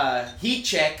a heat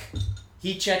check.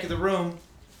 Heat check of the room.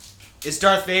 Is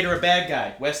Darth Vader a bad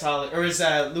guy? Or is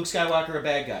Luke Skywalker a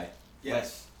bad guy?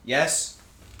 Yes. Yes?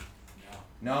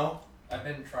 No. No? I've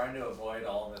been trying to avoid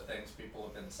all the things people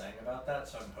have been saying about that,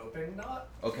 so I'm hoping not.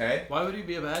 Okay. Why would he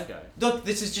be a bad guy? Look,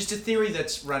 this is just a theory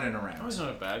that's running around. No, he's not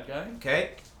a bad guy. Okay?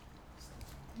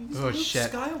 Oh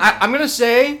shit! Skywalker. I'm gonna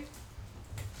say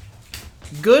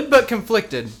good but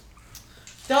conflicted.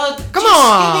 Doug, Come just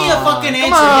on! give me a fucking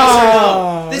answer, Come yes or no.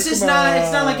 on! This is Come not,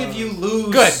 it's not on. like if you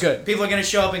lose, Good. people are gonna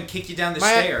show up and kick you down the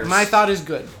stairs. My thought is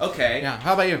good. Okay. Yeah.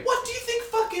 How about you? What do you think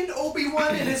fucking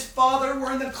Obi-Wan and his father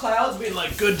were in the clouds being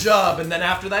like, good job, and then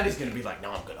after that he's gonna be like,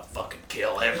 no, I'm gonna fucking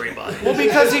kill everybody. Well,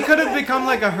 because he could have become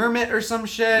like a hermit or some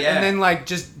shit, Yeah. and then like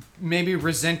just maybe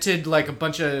resented like a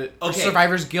bunch of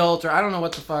survivor's guilt, or I don't know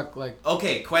what the fuck. Like,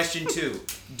 Okay, question 2.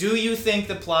 Do you think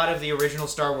the plot of the original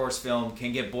Star Wars film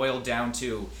can get boiled down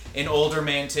to an older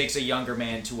man takes a younger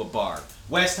man to a bar?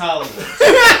 West Hollywood.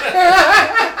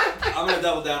 I'm gonna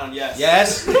double down on yes.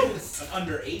 Yes? An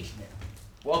underage man.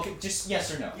 Well, okay, just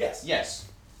yes or no? Yes. Yes.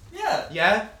 Yeah.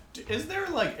 Yeah? Is there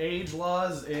like age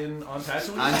laws on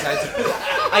Tatooine?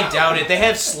 I doubt it. They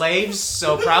have slaves,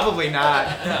 so probably not.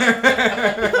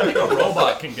 I think a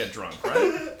robot can get drunk,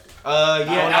 right? Oh,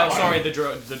 no, sorry, the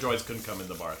droids couldn't come in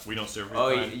the bar. We don't serve free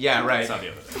Oh, wine. yeah, right. That's not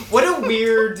the other thing. What a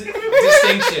weird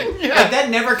distinction. Like, that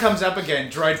never comes up again,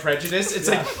 droid prejudice. It's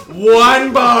like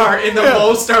one bar in the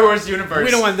whole Star Wars universe.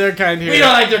 We don't want their kind here. We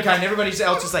don't like their kind. Everybody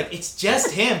else is like, it's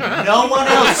just him. No one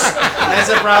else has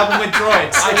a problem with droids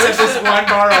except this one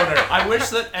bar owner. I wish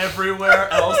that everywhere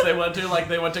else they went to, like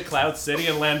they went to Cloud City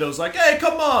and Lando's like, hey,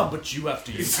 come on, but you have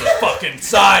to use the fucking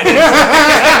sign.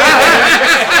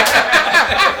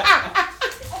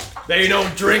 They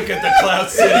don't drink at the Cloud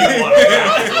City water,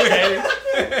 okay?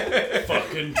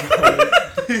 Fucking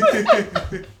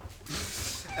droid.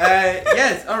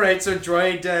 Yes, alright, so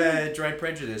droid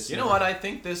prejudice. You know what? I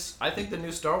think the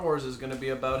new Star Wars is going to be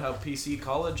about how PC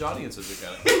college audiences are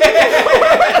going.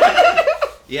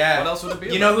 Yeah. What else would it be?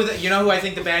 You know who I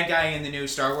think the bad guy in the new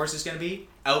Star Wars is going to be?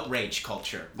 Outrage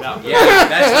culture. No. Yeah,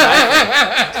 that's what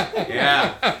I think.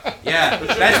 Yeah.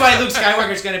 That's why Luke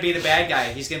Skywalker's going to be the bad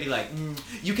guy. He's going to be like,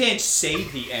 you can't say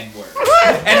the N-word.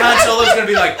 And Han Solo's going to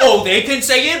be like, oh, they can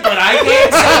say it, but I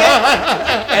can't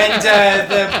say it.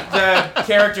 And the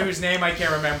character whose name I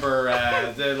can't remember,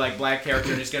 the like black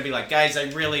character, is going to be like, guys, I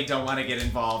really don't want to get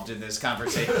involved in this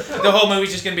conversation. The whole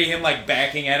movie's just going to be him like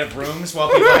backing out of rooms while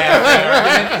people have an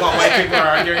argument, while white people are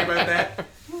arguing about that.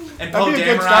 And That'd be a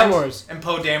good Star Wars. And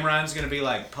Poe Dameron's gonna be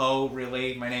like, Poe,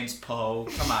 really? My name's Poe.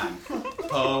 Come on,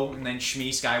 Poe. And then Shmi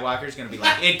Skywalker's gonna be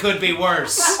like, it could be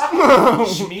worse.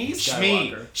 Shmi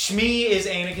Skywalker. Shmi is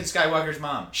Anakin Skywalker's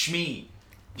mom. Shmi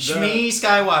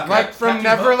Skywalker. Like from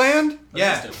Captain Neverland?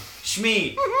 Yeah.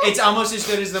 Shmi. It's almost as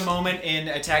good as the moment in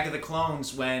Attack of the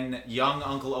Clones when young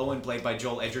Uncle Owen, played by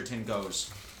Joel Edgerton,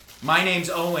 goes, my name's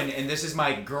Owen, and this is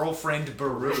my girlfriend,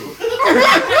 Beru.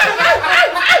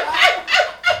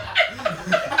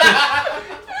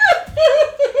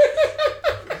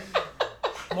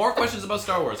 More questions about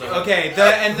Star Wars. Okay,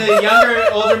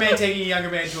 older man taking a younger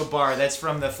man to a bar. That's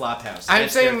from the Flophouse. I'm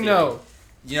That's their saying theory. no.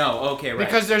 No, okay, right.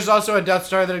 Because there's also a Death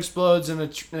Star that explodes in a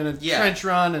trench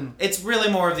run, and it's really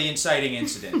more of the inciting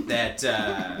incident that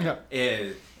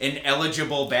is an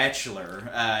eligible bachelor,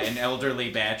 an elderly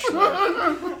bachelor.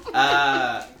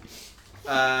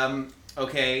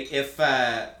 Okay, if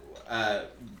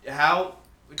how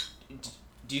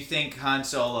do you think Han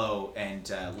Solo and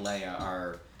Leia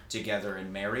are together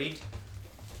and married?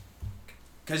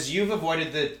 Because you've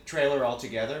avoided the trailer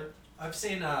altogether. I've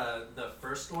seen the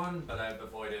first one, but I've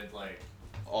avoided like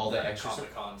All the extra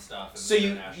stuff. Comic-Con stuff. And So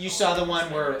you saw the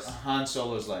one where trailers. Han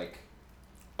Solo's like,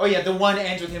 oh yeah, the one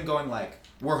ends with him going like,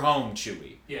 "We're home,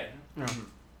 Chewie." Yeah.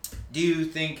 Do you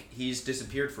think he's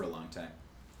disappeared for a long time?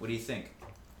 What do you think?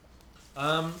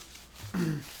 I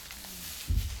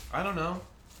don't know.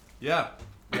 Yeah.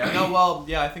 Yeah. No, well,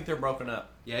 yeah, I think they're broken up.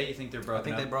 Yeah, you think they're I broken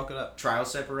think up? they broke it up. Trial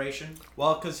separation?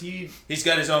 Well, because He's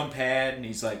got his own pad, and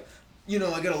he's like, I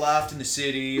got a loft in the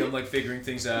city. I'm like figuring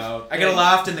things out. I got a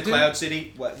loft in the Cloud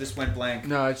City. What? This went blank.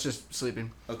 no, it's just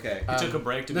sleeping. Okay. he took a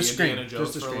break to the be screen, Indiana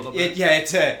Jones just the for a screen. little bit.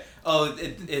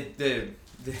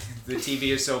 The TV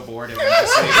is so bored it went to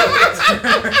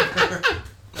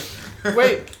sleep.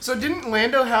 Wait, so didn't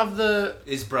Lando have the?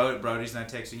 Is Brody's not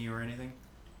texting you or anything?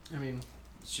 I mean,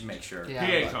 Should make sure. Yeah.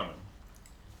 He ain't coming.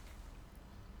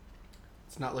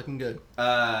 it's not looking good.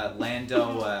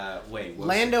 Lando.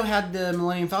 Lando had the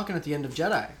Millennium Falcon at the end of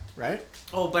Jedi, right?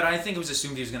 Oh, but I think it was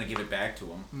assumed he was going to give it back to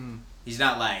him. He's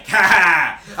not like, ha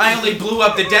ha! I only blew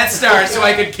up the Death Star so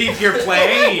I could keep your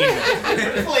plane.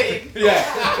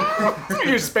 Yeah.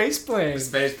 Your space plane.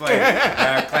 Space plane.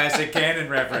 Classic canon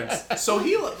reference. So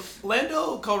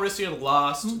Lando Calrissian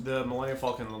lost the Millennium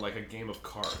Falcon in like a game of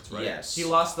cards, right? Yes. He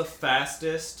lost the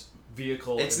fastest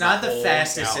vehicle. It's in not the the whole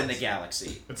fastest in the galaxy.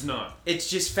 galaxy. It's not. It's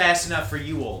just fast enough for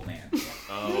you, old man.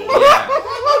 Oh. Yeah.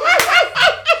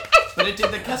 But it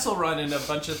did the Kessel Run in a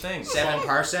bunch of things. 7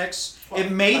 parsecs. It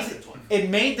made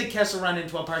the Kessel Run in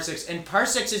 12 parsecs, and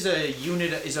parsecs is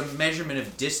a measurement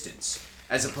of distance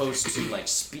as opposed to like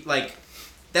speed. Like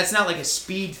that's not like a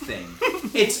speed thing.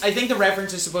 I think the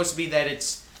reference is supposed to be that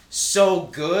it's so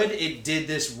good it did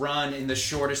this run in the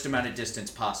shortest amount of distance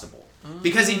possible.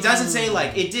 Because he doesn't say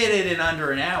like it did it in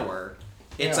under an hour.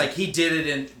 It's like he did it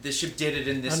in the ship did it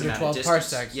in this Under amount 12 of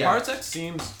distance. parsecs. Yeah. Parsec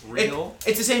seems real.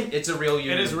 It's the same. It's a real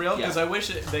unit. It is real Yeah. because I wish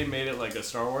they made it like a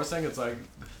Star Wars thing. It's like,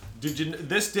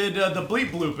 this did the bleep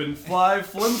bloop and fly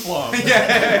flim flom.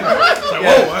 Yeah. Like,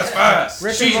 whoa, that's fast.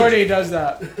 Rick and Morty does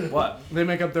that. What? They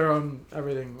make up their own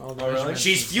everything. All the Oh, really? measurements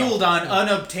She's and fueled on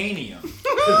unobtainium,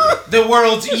 the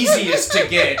world's easiest to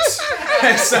get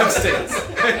substance.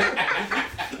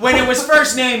 When it was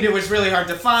first named, it was really hard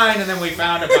to find, and then we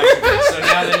found a bunch of it. So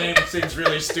now the name seems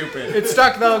really stupid. stuff. It's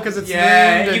stuck though because it's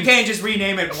Yeah, named. you and- can't just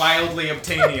rename it Wildly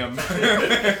Obtainium.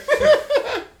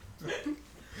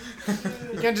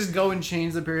 You can't just go and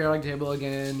change the periodic table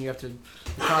again. You have to.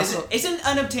 Isn't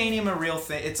unobtainium a real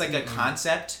thing? It's like a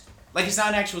concept. Like it's not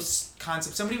an actual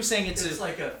concept. Somebody was saying it's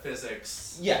like a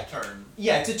physics term.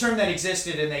 Yeah, it's a term that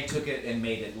existed and they took it and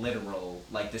made it literal,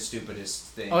 like the stupidest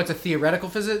thing. Oh, it's a theoretical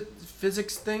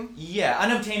physics thing? Yeah,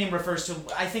 unobtainium refers to,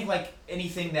 I think, like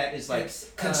anything that is like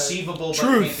It's, conceivable but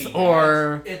truth can't be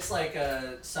or It's like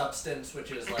a substance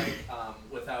which is like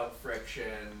without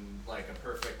friction, like a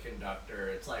perfect conductor.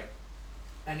 It's like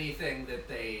anything that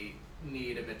they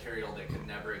need a material that could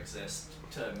never exist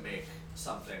to make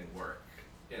something work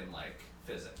in like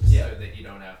physics, Yeah. so that you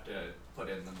don't have to put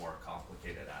in the more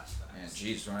complicated aspects. Man,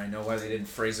 jeez, I know why they didn't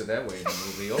phrase it that way in the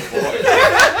movie. Oh boy.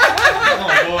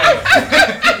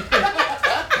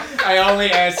 I only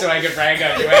asked so I could brag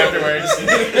on you afterwards.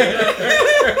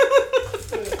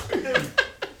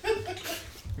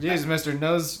 Jeez, Mr.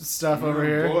 Knows stuff over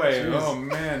here. Boy, Jeez. oh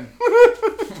man.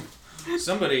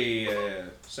 Somebody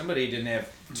didn't have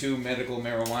 2 medical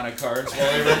marijuana cards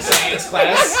while they were in science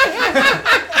class.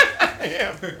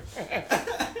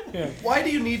 Why do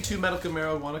you need 2 medical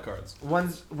marijuana cards?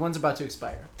 One's about to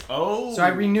expire. Oh. So I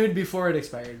renewed before it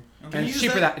expired. Can And you it's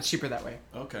use cheaper that? It's cheaper that way.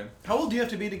 Okay. How old do you have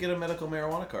to be to get a medical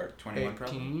marijuana card? 21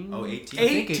 probably. 18? Oh, 18? I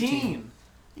think 18.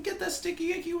 You get that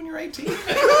sticky icky when you're 18. You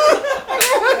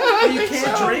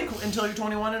can't drink until you're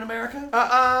 21 in America?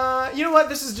 You know what?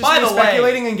 This is just By me the way-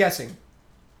 speculating and guessing.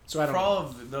 So I don't For know. all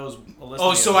of those listening.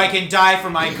 Oh, so I can die for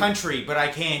my country, but I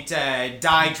can't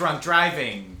die drunk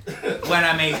driving when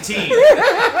I'm 18. Hell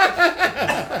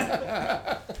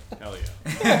yeah.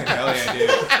 Hell yeah, dude.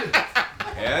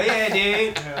 Hell yeah,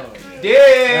 dude. Hell yeah.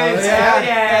 Dudes, hell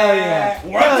Hell yeah.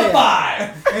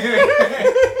 yeah.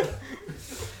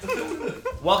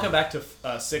 Welcome back to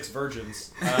Six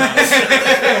Virgins. We're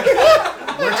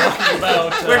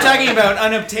talking We're talking about about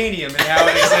unobtainium and how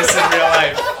it exists in real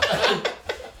life.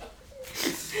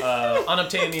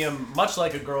 unobtainium, much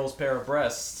like a girl's pair of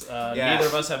breasts. Neither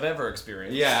of us have ever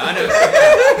experienced. Yeah,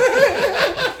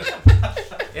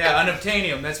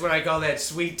 unobtainium. That's what I call that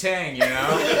sweet tang, you know?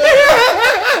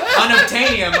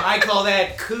 Unobtainium, I call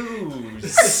that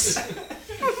coos.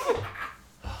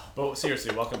 But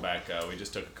seriously, welcome back. We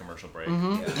just took a commercial break.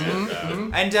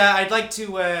 And I'd like to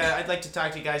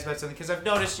talk to you guys about something because I've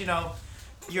noticed, you know,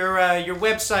 your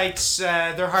websites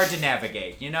they're hard to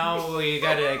navigate. You know, you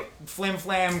got a flim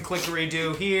flam clickery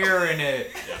do here and a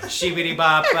shibbity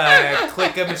bop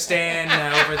click-a-stan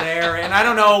over there, and I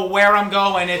don't know where I'm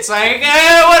going. It's like, what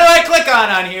do I click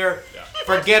on here? Yeah.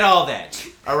 Forget all that.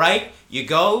 All right. You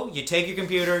go, you take your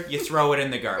computer, you throw it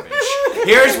in the garbage.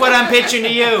 Here's what I'm pitching to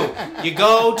you. You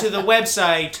go to the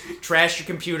website,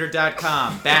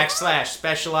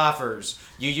 trashyourcomputer.com/special offers.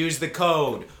 You use the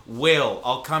code WILL.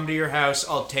 I'll come to your house,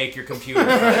 I'll take your computer.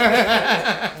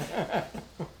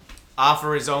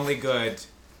 Offer is only good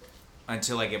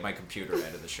until I get my computer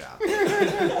out of the shop.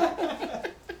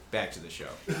 Back to the show.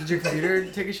 Did your computer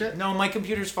take a shit? No, my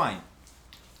computer's fine.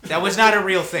 That was not a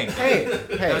real thing. Hey.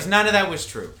 None of that was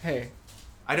true. Hey.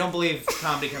 I don't believe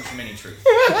comedy comes from any truth.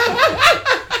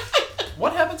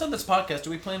 What happens on this podcast? Do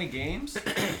we play any games?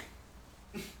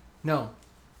 No.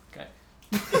 Okay.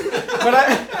 But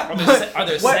Are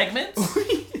there what- segments?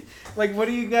 like, what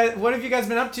have you guys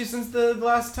been up to since the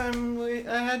last time I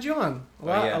had you on? A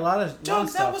lot, yeah. a lot of Doug,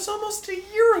 stuff. that was almost a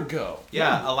year ago.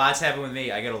 Yeah, a lot's happened with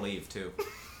me. I gotta leave too.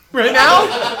 Right now?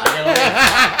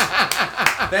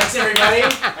 Thanks everybody.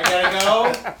 I gotta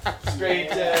go. It's great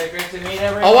to meet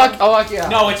everyone. I'll walk you out.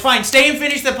 No, it's fine. Stay and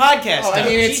finish the podcast. Oh, I Doug.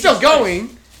 mean, it's Jesus still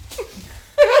going.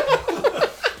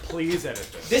 Please edit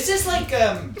this. This is like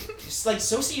it's like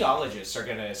sociologists are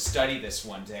gonna study this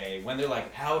one day when they're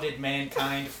like, how did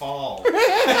mankind fall?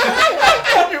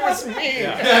 It was me.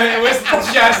 It was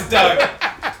just Doug.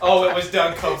 Oh, it was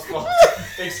Doug Cope's fault.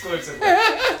 Exclusively.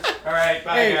 All right,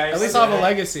 bye Hey, guys. at least I'll have a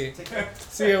legacy.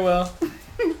 See you, Will.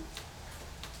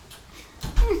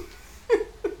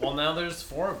 Well, now there's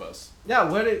 4 of us. Yeah,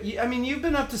 I mean, you've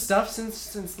been up to stuff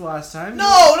since the last time. No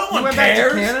You one went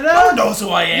cares. back to Canada? No one knows who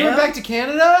I am. You went back to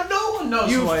Canada? No one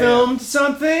knows You who I am. filmed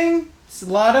something? A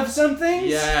lot of some things?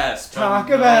 Yes. but Talk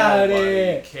about nobody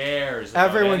it. Cares. About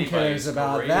Everyone anybody's cares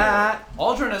about career. that.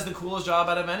 Aldrin has the coolest job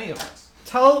out of any of us.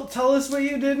 Tell us what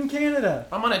you did in Canada.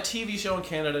 I'm on a TV show in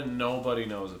Canada nobody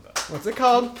knows about. What's it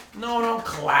called? No, don't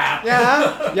clap.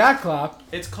 Yeah, clap.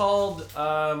 It's called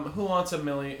Who Wants to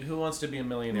Be a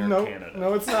Millionaire No, in Canada.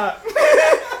 no, it's not. And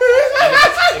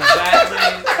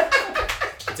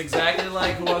it's exactly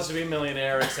like Who Wants to Be a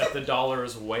Millionaire, except the dollar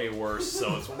is way worse,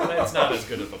 so it's not as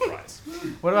good as the price.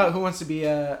 What about Who Wants to Be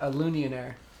a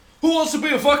Loonionaire? Who wants to be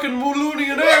a fucking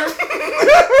millionaire?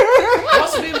 Who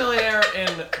Wants to Be a Millionaire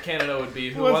in Canada would be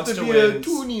who Wants wants to to be a win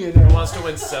toonie who wants to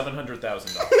win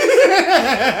 $700,000.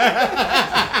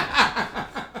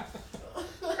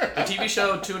 The TV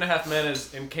show 2.5 Men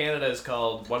is in Canada is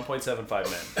called 1.75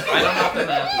 Men. I don't know if the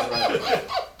math is right.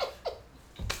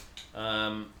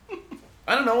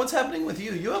 I don't know what's happening with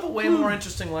you. You have a way more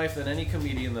interesting life than any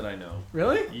comedian that I know.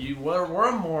 Really? You were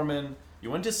a Mormon. You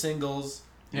went to singles.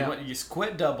 Yeah. You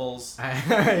quit doubles.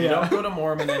 Yeah. You don't go to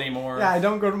Mormon anymore. Yeah, I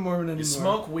don't go to Mormon anymore. You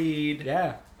smoke weed.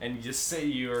 Yeah. And you just say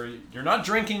you're not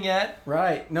drinking yet.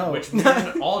 Right. No. Which me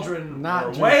and Aldrin Not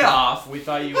were drinking. way off. We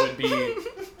thought you would be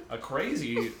a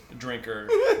crazy drinker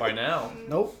by now.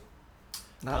 Nope.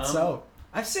 Not so.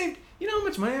 I've saved. You know how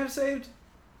much money I've saved?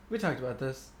 We talked about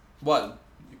this. What?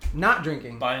 Not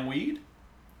drinking. Buying weed?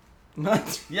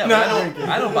 Not. Yeah, not but drinking.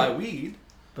 I don't buy weed.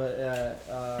 But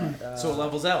So it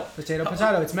levels out. Potato.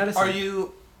 It's medicine. Are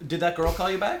you? Did that girl call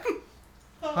you back?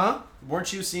 Huh?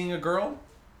 Weren't you seeing a girl?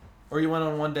 Or you went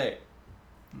on one date?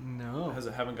 No.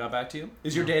 Haven't got back to you?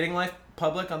 Is your dating life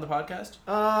public on the podcast?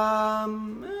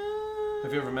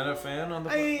 Have you ever met a fan on the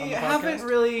podcast? I haven't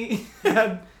really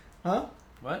had. Huh?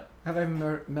 What? Have I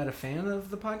met a fan of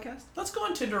the podcast? Let's go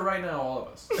on Tinder right now, all of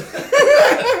us.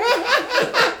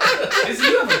 Izzy,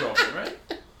 you have a girlfriend, right?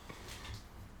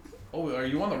 Oh, are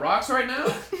you on the rocks right now?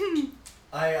 Do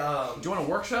you want to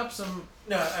workshop some?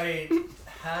 No, I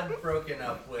had broken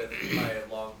up with my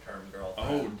long-term girlfriend.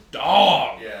 Oh,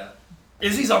 dog! Yeah.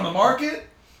 Izzy's on the market?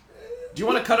 Do you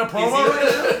want to cut a promo right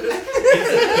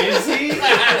now? Izzy?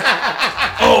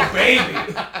 Oh, baby!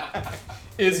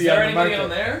 Is there anybody on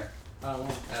there? I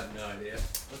have no idea.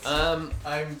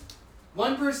 I'm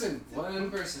One person.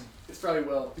 It's probably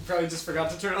Will. He probably just forgot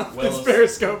to turn on Will's- his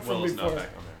Periscope from Will's before. not back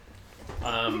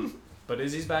on there. But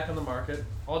Izzy's back on the market.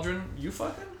 Aldrin, you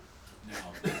fucking? No.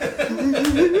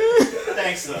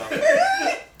 Thanks, though.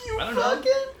 I don't know.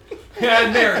 Yeah,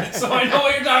 I'm married, so I know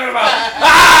what you're talking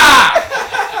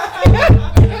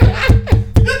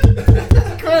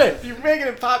about. Good. You're making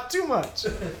it pop too much.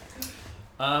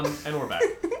 And we're back.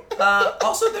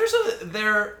 Also,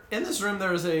 there in this room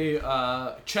there's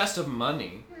a chest of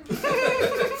money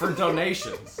for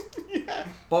donations. Yeah.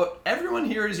 But everyone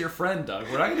here is your friend, Doug.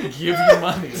 We're not going to give you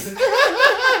money.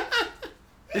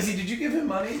 Izzy, did you give him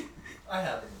money? I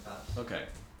have in the past. Okay.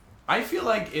 I feel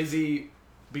like Izzy,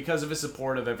 because of his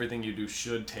support of everything you do,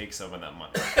 should take some of that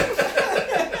money.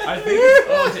 I think it's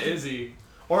owed to Izzy.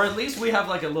 Or at least we have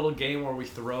like a little game where we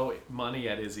throw money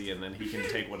at Izzy and then he can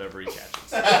take whatever he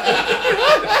catches.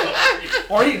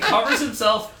 Or he covers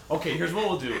himself. Okay, here's what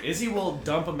we'll do. Izzy will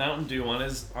dump a Mountain Dew on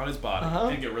his body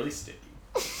and get really sticky.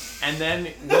 And then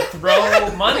we'll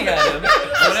throw money at him, and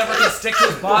whatever can stick to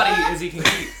his body, Izzy can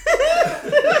keep.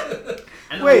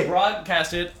 And then we'll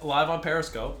broadcast it live on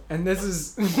Periscope. And this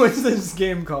is what's this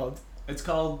game called? It's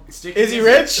called Sticky Is he Izzy.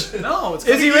 rich? No, it's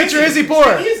Is he rich or is he poor?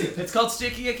 It's called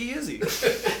Sticky Icky Izzy.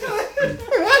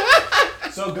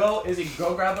 So go, Izzy,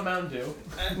 go grab a Mountain Dew.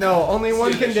 No, only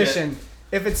one Do this condition.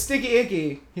 If it's sticky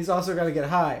icky, he's also got to get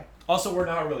high. Also, we're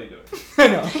not really doing it. I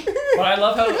know. But I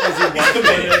love how Izzy was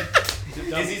committed.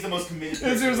 Izzy's the most committed.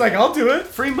 Izzy was like, I'll do it.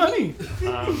 Free money.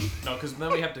 No, because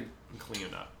then we have to clean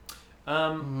it up.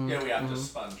 Yeah, we have to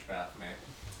sponge bath me.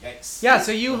 Yikes. Yeah,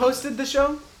 so you hosted the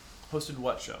show? Hosted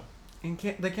what show? In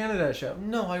the Canada show.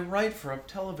 No, I write for a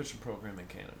television program in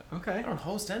Canada. Okay. I don't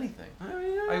host anything. I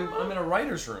mean, I'm in a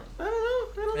writer's room. I don't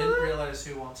know. I didn't realize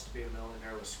Who Wants to Be a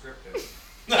Millionaire was scripted.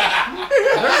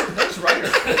 There's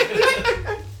writers.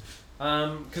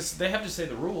 Because they have to say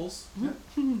the rules.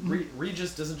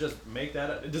 Regis doesn't just make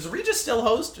that up. Does Regis still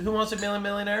host Who Wants to Be a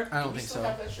Millionaire? I don't think so.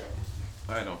 Have that show.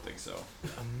 I don't think so.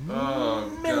 Oh,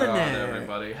 God, millionaire.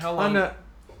 everybody. How long?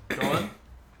 Go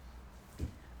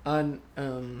on.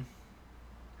 On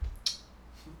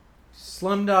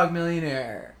Slumdog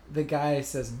Millionaire, the guy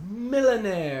says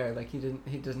millionaire like he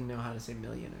doesn't know how to say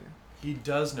millionaire. He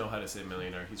does know how to say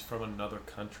millionaire. He's from another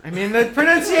country. I mean, the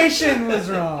pronunciation was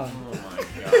wrong. Oh my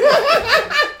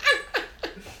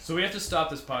God. So we have to stop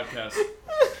this podcast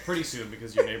pretty soon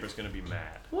because your neighbor's going to be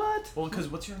mad. What? Well, because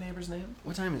what's your neighbor's name?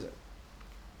 What time is it?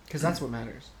 Because that's what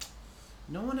matters.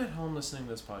 No one at home listening to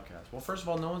this podcast. Well, first of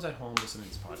all, no one's at home listening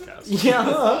to this podcast.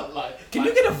 Yeah. Can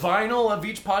you get a vinyl of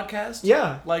each podcast?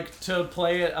 Yeah. Like to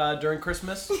play it during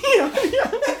Christmas? Yeah.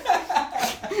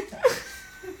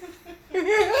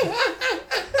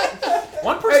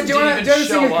 One person Do you want didn't to even sing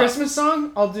show a up. Christmas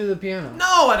song? I'll do the piano.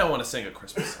 No, I don't want to sing a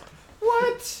Christmas song.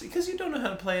 What? Because you don't know how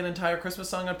to play an entire Christmas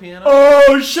song on piano.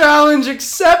 Oh, challenge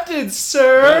accepted,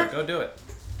 sir. Go do it.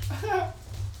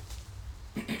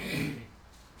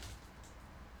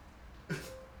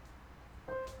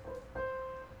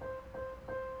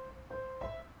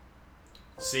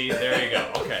 See, there you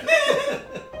go. Okay.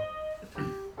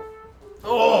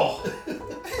 Oh,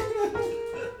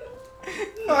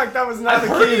 Fuck, that was not I've the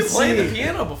heard key you of play C. the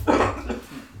piano before.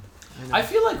 I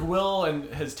feel like Will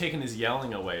has taken his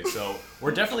yelling away, so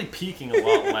we're definitely peaking a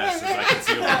lot less, as I can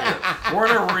see over here. We're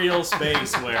in a real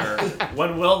space where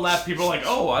when Will left, people are like,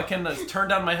 oh, I can turn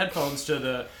down my headphones to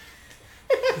the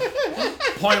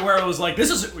point where it was like, this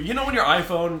is, you know when your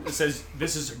iPhone says,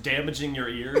 this is damaging your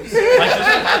ears? Like, does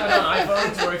that happen on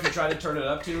iPhones where if you try to turn it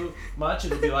up too much,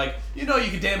 it'll be like, you know,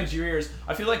 you could damage your ears.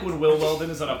 I feel like when Will Weldon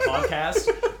is on a podcast,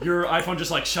 your iPhone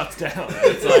just like shuts down.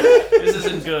 It's like, this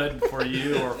isn't good for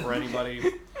you or for anybody.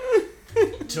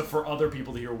 For other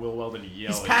people to hear Will Weldon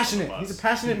yell. He's passionate. He's a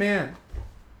passionate man.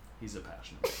 He's a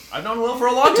passionate man. I've known Will for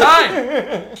a long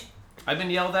time. I've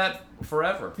been yelled at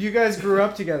forever. You guys grew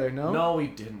up together, no? No, we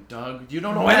didn't, Doug. You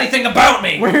don't know anything about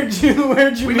me. Where'd you We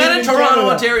meet met in Toronto, Canada?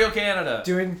 Ontario, Canada.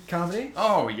 Doing comedy?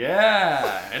 Oh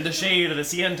yeah, in the shade of the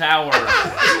CN Tower,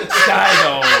 Sky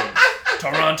Dome,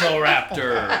 Toronto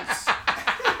Raptors.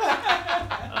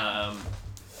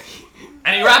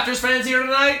 Any Raptors fans here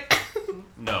tonight?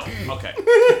 No. Okay.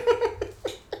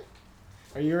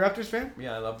 Are you a Raptors fan?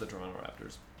 Yeah, I love the Toronto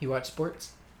Raptors. You watch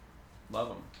sports? Love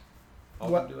them. All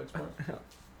What- of them do like sports.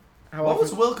 How What often?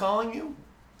 was Will calling you?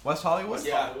 West Hollywood?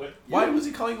 Yeah. Why was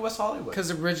he calling you West Hollywood?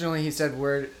 Because originally he said,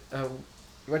 "Where?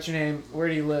 What's your name? Where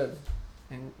do you live?"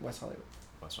 In West Hollywood.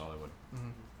 West Hollywood. Mm-hmm.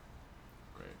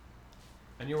 Great.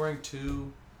 And you're wearing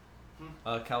two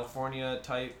California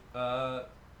type.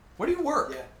 Where do you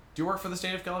work? Yeah. Do you work for the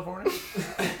state of California?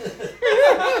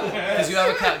 Because you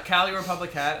have a Cali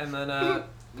Republic hat and then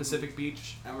Pacific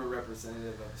Beach. I'm a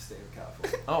representative of the state of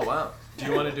California. Oh wow! Do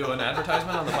you want to do an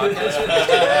advertisement on the podcast for the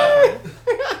state of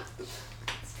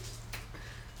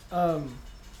California?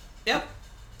 Yep.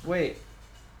 Wait.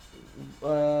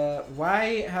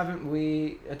 Why haven't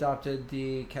we adopted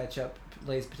the ketchup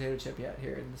Lay's potato chip yet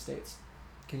here in the States?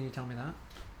 Can you tell me that?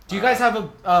 Do you guys have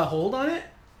a hold on it?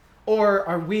 Or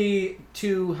are we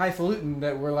too highfalutin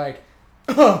that we're like,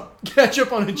 oh,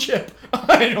 ketchup on a chip?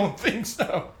 I don't think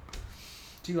so.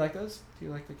 Do you like those? Do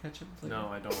you like the ketchup flavor? No,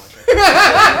 I don't like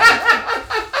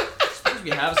that. Suppose we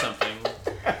have something.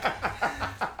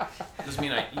 Doesn't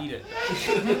mean I eat it.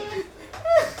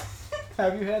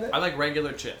 Have you had it? I like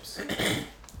regular chips.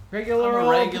 Regular I'm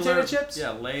a old potato chips?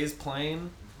 Yeah, Lay's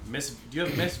plain. Do you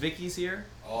have Miss Vicky's here?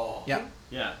 Oh. Yeah.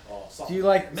 Yeah. Oh, Do you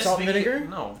like Miss salt and Vicky? vinegar?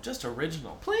 No, just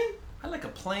original. Plain? I like a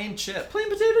plain chip. Plain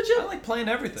potato chip? I like plain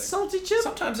everything. Salty chip?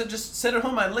 Sometimes I just sit at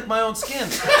home and lick my own skin.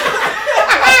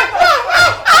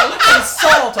 I lick the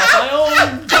salt off my own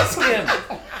skin.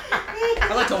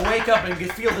 I like to wake up and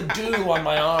feel the dew on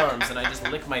my arms, and I just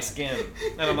lick my skin.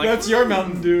 And I'm like, That's your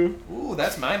Mountain Dew. ooh,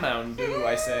 that's my Mountain Dew,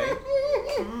 I say.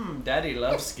 Daddy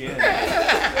loves skin.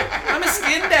 I'm a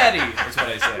skin daddy, that's what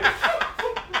I say.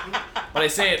 But I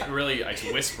say it really, I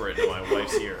whisper it to my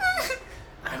wife's ear.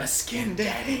 I'm a skin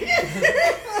daddy.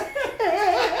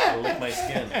 I lick my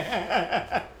skin.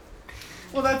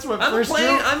 Well, that's what I'm a first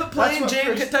plain that's what Jane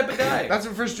first- type of guy. That's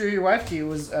what first drew your wife to you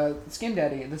was skin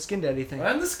daddy, the skin daddy thing.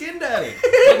 I'm the skin daddy.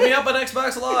 Look me up on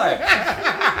Xbox Live.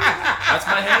 That's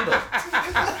my handle.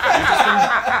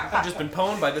 You've just been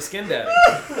pwned by the skin daddy.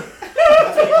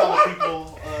 That's what you call the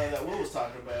people that Will was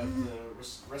talking about.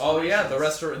 Oh yeah, the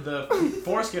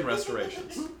foreskin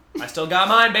restorations. I still got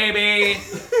mine, baby.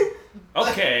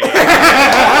 Okay.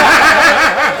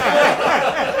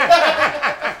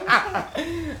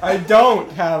 I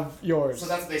don't have yours. So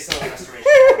that's what they sell in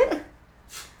restoration.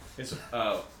 It's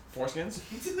foreskins.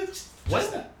 What?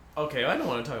 What? Okay, I don't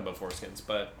want to talk about foreskins,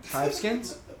 but Hive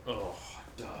skins? oh,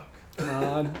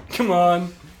 Doug. Come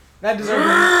on. That deserves 1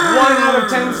 out of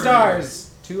 10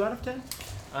 stars. 2 out of 10?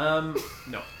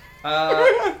 No.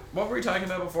 What were we talking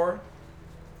about before?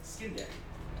 Skin daddy.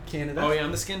 Canada. Oh yeah,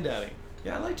 I'm the skin daddy.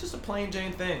 Yeah, I like just a plain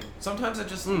Jane thing. Sometimes I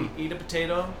just eat a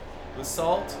potato with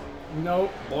salt,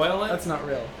 Nope. boil it. That's not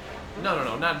real.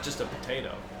 No, not just a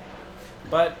potato.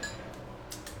 But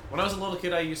when I was a little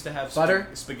kid, I used to have Butter?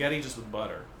 spaghetti just with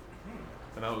butter,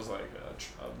 and that was like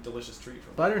a delicious treat for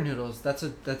me. Butter noodles. That's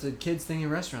a kid's thing in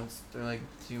restaurants. They're like,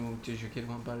 does your kid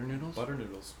want butter noodles? Butter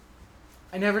noodles.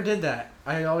 I never did that.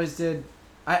 I always did.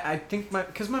 I think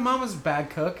because my mom was a bad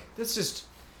cook.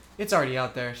 It's already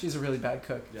out there. She's a really bad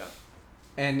cook. Yeah.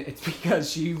 And it's because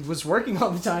she was working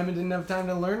all the time and didn't have time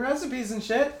to learn recipes and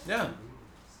shit. Yeah.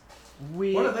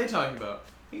 What What are they talking about?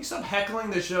 Can you stop heckling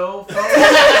the show, folks?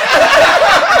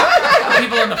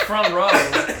 People in the front row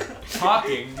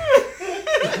talking.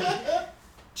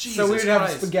 Jesus So we would have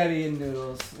Christ. spaghetti and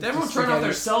noodles. Did everyone turn off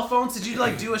their cell phones? Did you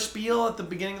do a spiel at the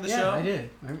beginning of the show? Yeah, I did.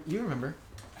 You remember.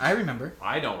 I remember.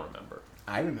 I don't remember.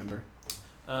 I remember.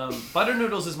 Butter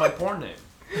Noodles is my porn name.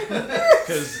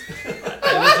 Because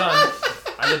I lived on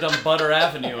I lived on Butter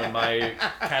Avenue, and my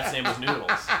cat's name was Noodles.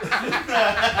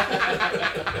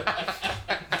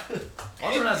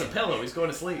 Walter has a pillow. He's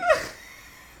going to sleep.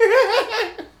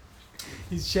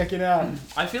 He's checking out.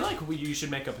 I feel like you should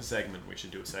make up a segment. We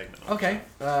should do a segment. Okay.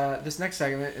 This next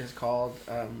segment is called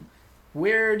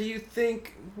 "Where do you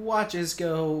think watches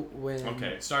go when?"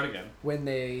 Okay, start again. When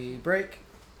they break.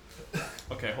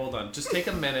 Okay, hold on. Just take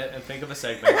a minute and think of a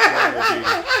segment.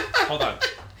 Hold on.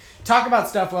 Talk about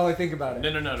stuff while I think about it.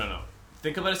 No.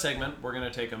 Think about a segment. We're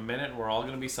gonna take a minute. We're all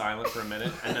gonna be silent for a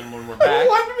minute, and then when we're back,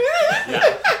 1 minute.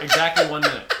 yeah, exactly 1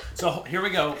 minute. So here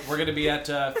we go. We're gonna be at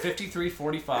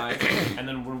 53:45, and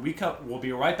then when we come, we'll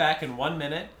be right back in 1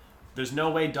 minute. There's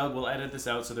no way Doug will edit this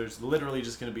out, so there's literally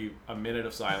just gonna be a minute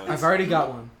of silence. I've already got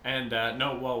one. And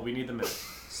we need the minute.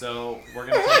 So we're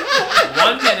gonna take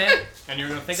 1 minute, and you're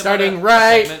gonna think starting about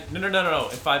right. No,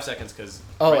 in 5 seconds, because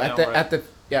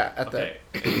Okay.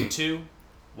 2,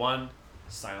 1,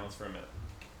 silence for a minute.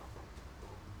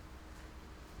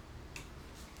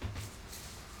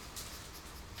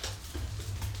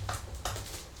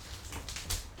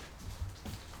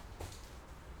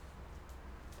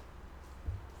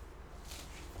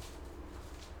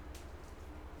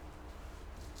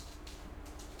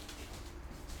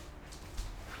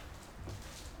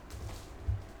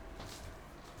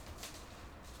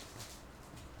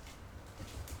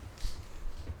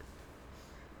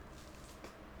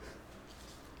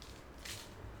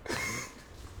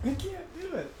 I can't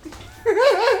do it.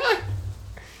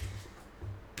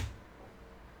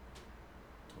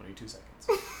 22 seconds.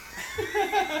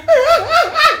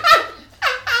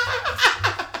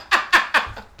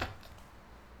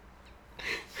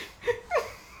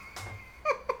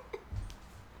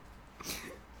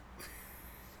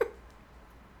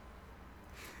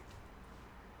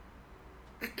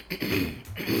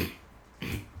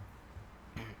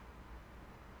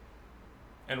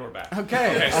 And we're back.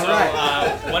 Okay. So, all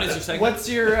right. what is your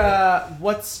segment?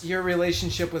 What's your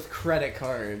relationship with credit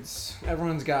cards?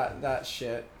 Everyone's got that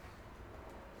shit.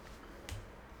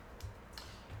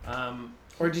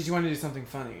 Or did you want to do something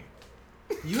funny?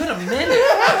 You had a minute.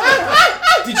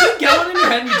 Did you get one in your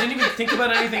head and you didn't even think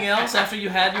about anything else after you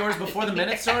had yours before the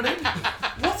minute started?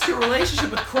 What's your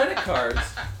relationship with credit cards?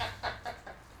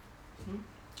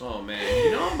 Oh man,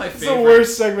 you know what my favorite? It's the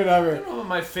worst segment ever. You know what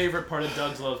my favorite part of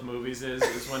Doug's Love Movies is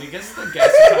when he gets the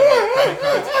guests to talk about credit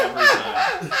cards every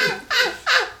time.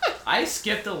 I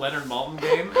skipped the Leonard Maltin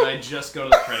game and I just go to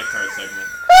the credit card segment.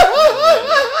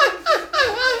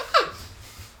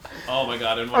 Oh my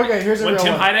god! And when, here's a when real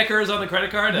Tim one. Heidecker is on the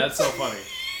credit card, that's so funny.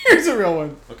 Here's a real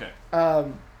one. Okay.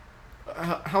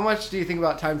 How much do you think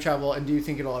about time travel, and do you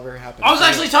think it'll ever happen? I was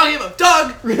actually talking about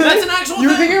Doug. Really? That's an actual thing. You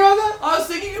were thinking about that? I was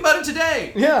thinking about it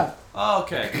today. Yeah. Oh,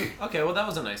 okay. Okay. Well, that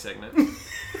was a nice segment.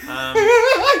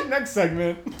 Next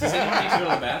segment. Does anyone need to go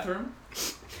to the bathroom?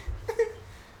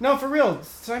 No, for real.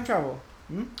 It's time travel.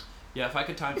 Yeah. If I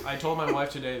could time, I told my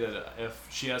wife today that if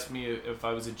she asked me if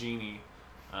I was a genie,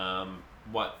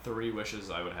 what 3 wishes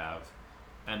I would have,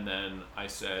 and then I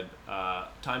said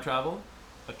time travel,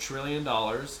 $1 trillion,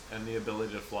 and the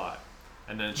ability to fly.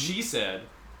 And then she said,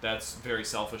 that's very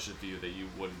selfish of you that you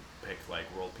wouldn't pick like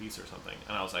world peace or something.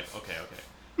 And I was like, okay.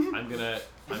 I'm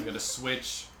gonna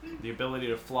switch the ability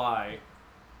to fly,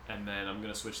 and then I'm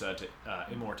gonna switch that to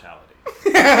immortality.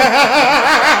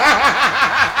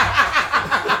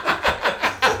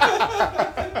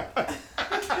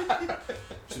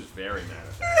 She was very mad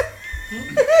at that.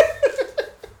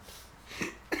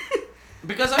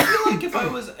 Because I feel like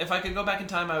if I could go back in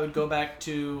time, I would go back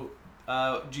to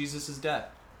Jesus' death.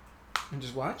 And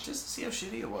just watch? Just to see how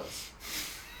shitty it was.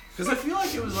 Because I feel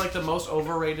like it was like the most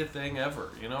overrated thing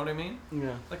ever. You know what I mean?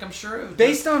 Yeah. Like I'm sure it was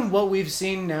based on what we've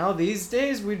seen now these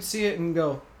days, we'd see it and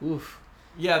go, oof.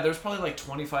 Yeah, there's probably like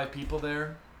 25 people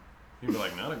there. You'd be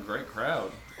like, not a great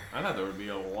crowd. I thought there would be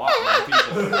a lot more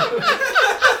people.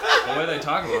 The way they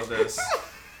talk about this.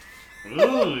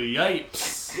 Ooh,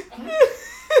 yipes.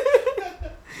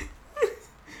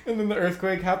 And then the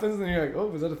earthquake happens, and you're like, oh,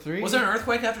 was that a 3? Was there an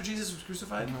earthquake after Jesus was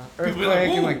crucified? Earthquake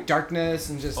and like darkness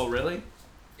and just... Oh, really?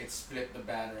 It split the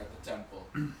banner at the temple.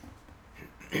 Do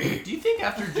you think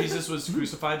after Jesus was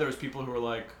crucified, there was people who were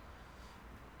like,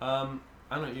 I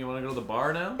don't know, you want to go to the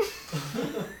bar now?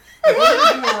 Like,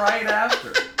 what did they do right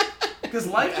after? Because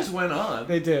life just went on.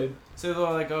 They did. So they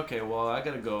were like, okay, well, I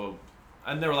gotta go.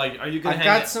 And they were like, are you gonna hang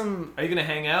out? Are you gonna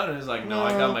hang out? And it's like, no,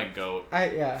 I got my goat.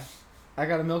 I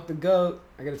gotta milk the goat.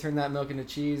 I gotta turn that milk into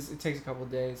cheese. It takes a couple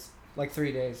days. Like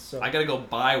 3 days. So I gotta go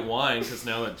buy wine because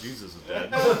now that Jesus is dead.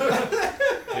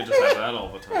 Can't just have that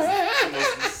all the time. The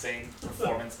most insane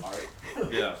performance art.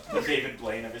 Yeah. The David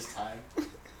Blaine of his time.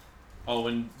 Oh,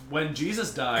 when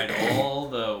Jesus died, all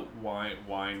the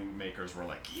wine makers were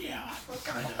like, yeah, I'm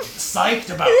kind of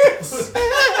psyched about this.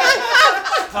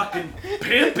 Fucking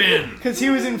pimpin'. Because he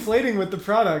was inflating with the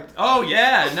product. Oh,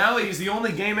 yeah, now he's the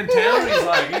only game in town. He's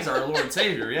like, he's our Lord and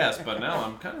Savior, yes, but now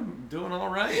I'm kind of doing all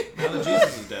right now that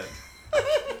Jesus is dead.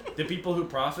 The people who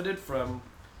profited from,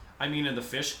 in the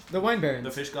fish... The wine barons.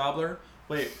 The fish gobbler.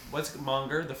 Wait, what's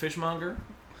monger? The fishmonger?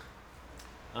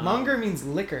 Monger means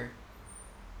liquor.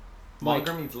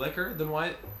 Monger means liquor? Then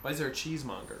why is there a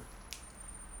cheesemonger?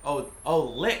 Oh,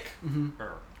 lick. Mm-hmm.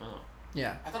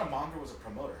 Yeah. I thought a monger was a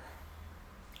promoter.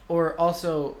 Or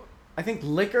also, I think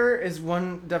liquor is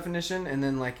one definition, and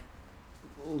then like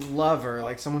lover,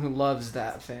 like someone who loves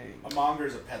that thing. A monger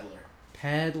is a peddler.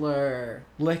 Peddler.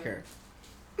 Liquor.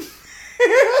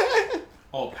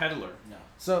 Oh, peddler. No.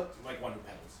 So, Like one who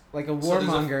peddles. like a So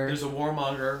warmonger. there's a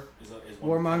warmonger.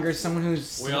 Warmonger is someone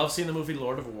who's... We all have seen the movie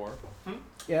Lord of War.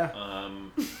 Yeah.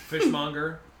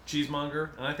 Fishmonger,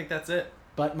 cheesemonger, and I think that's it.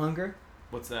 Buttmonger.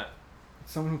 What's that?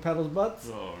 Someone who peddles butts.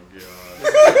 Oh, God.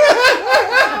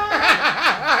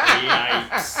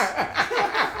 Yikes.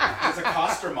 There's a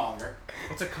costermonger.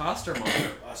 What's a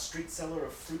costermonger? A street seller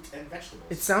of fruit and vegetables.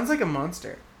 It sounds like a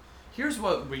monster. Here's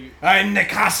what we... I'm the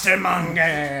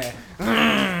costermonger.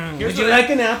 Here's Would you what like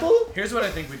an apple? Here's what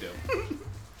I think we do.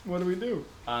 What do we do?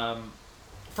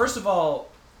 First of all,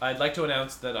 I'd like to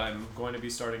announce that I'm going to be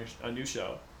starting a new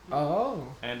show. Oh.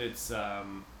 And it's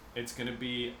gonna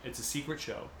be... It's a secret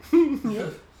show.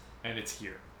 And it's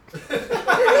here. And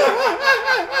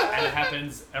it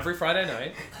happens every Friday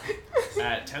night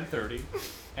at 10:30.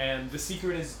 And the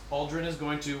secret is Aldrin is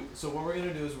going to... So what we're going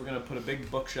to do is we're going to put a big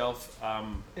bookshelf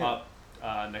up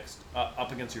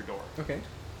against your door. Okay.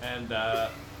 And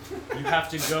you have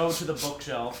to go to the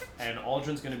bookshelf, and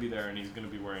Aldrin's going to be there, and he's going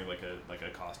to be wearing like a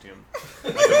costume,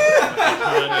 like a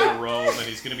hood and a robe, and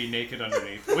he's going to be naked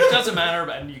underneath, which doesn't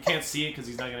matter, and you can't see it because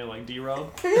he's not going to like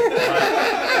derobe.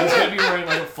 But he's going to be wearing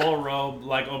like a full robe,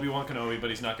 like Obi-Wan Kenobi, but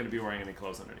he's not going to be wearing any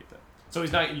clothes underneath it. So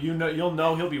he's not. You'll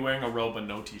know he'll be wearing a robe, but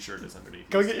no t-shirt is underneath.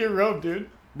 Go get your robe, dude.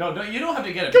 No, you don't have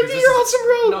to get it. Go get your awesome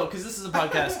robe. No, because this is a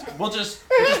podcast. We'll just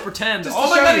pretend. Just Oh to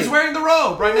my show God, you. he's wearing the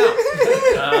robe right now.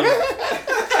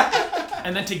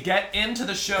 And then to get into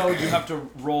the show, you have to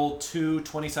roll 2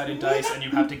 20-sided dice, and you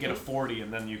have to get a 40,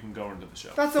 and then you can go into the show.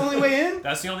 That's the only way in?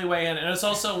 That's the only way in. And it's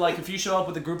also like if you show up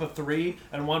with a group of 3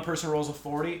 and one person rolls a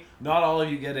 40, not all of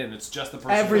you get in. It's just the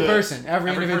person. Every who- person. Every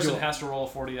individual. person has to roll a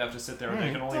 40. They have to sit there, and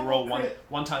they can only roll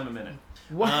one time a minute.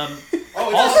 What? It's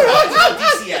not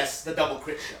DCS, the double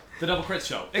crit show. The double crit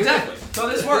show. Exactly. So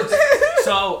this works.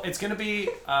 So it's going to be...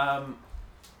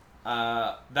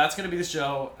 that's going to be the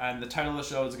show, and the title of the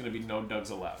show is going to be No Dougs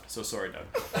Allowed. So sorry, Doug.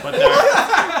 But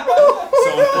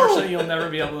so unfortunately, you'll never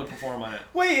be able to perform on it.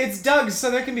 Wait, it's Doug's,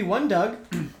 so there can be one Doug.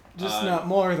 Just not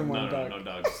more than one Doug. No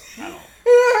Dougs at all.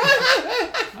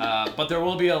 But there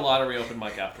will be a lottery open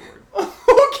mic afterward.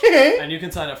 Okay. And you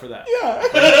can sign up for that. Yeah.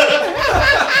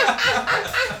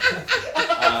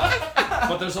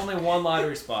 But there's only one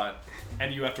lottery spot,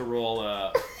 and you have to roll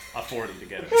a 40 to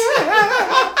get it.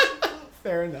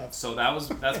 Fair enough. So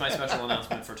that's my special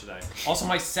announcement for today. Also,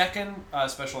 my second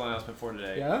special announcement for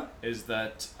today is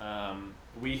that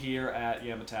we here at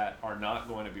YAMATAT are not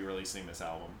going to be releasing this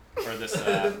album or this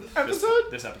episode.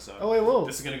 This episode. Oh wait, whoa!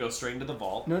 This is going to go straight into the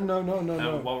vault. No.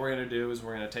 And what we're going to do is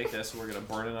we're going to take this, we're going to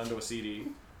burn it onto a CD,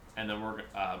 and then we're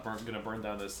going to burn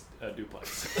down this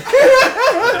duplex. With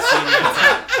the CD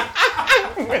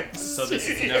inside. So this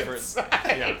is never.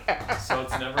 Yeah. So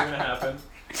it's never going to happen.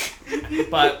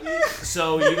 But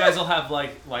so you guys will have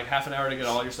like half an hour to get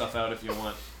all your stuff out if you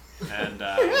want, and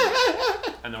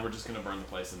then we're just gonna burn the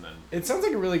place, and then it sounds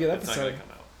like a really good it's episode. not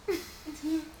gonna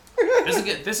come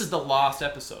out. This is the lost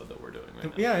episode that we're doing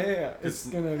right now. Yeah. It's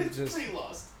gonna just. Pretty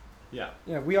lost. Yeah.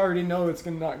 Yeah, we already know it's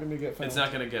not gonna get found. It's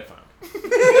not gonna get found. Because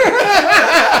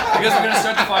we're gonna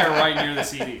start the fire right near the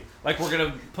CD. Like we're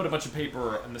gonna put a bunch of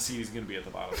paper, and the CD's gonna be at the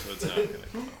bottom, so it's not gonna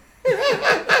come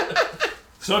out.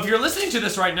 So if you're listening to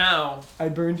this right now, I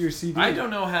burned your CD. I don't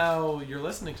know how you're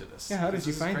listening to this. Yeah, how did This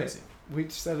you is find crazy. it? We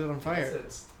just set it on fire.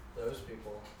 It's those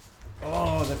people.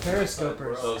 Oh, the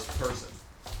periscopers. Those person.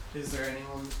 Is there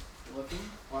anyone looking,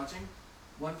 watching?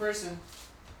 One person.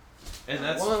 And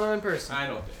that's one person. I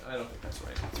don't think that's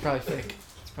right. It's probably fake.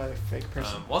 It's probably a fake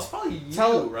person. Well, it's probably you,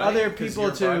 Tell right? other 'Cause people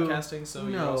you're to. broadcasting, so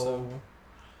you're No, also...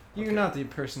 you're Okay. not the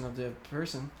person of the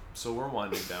person. So we're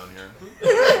winding down here.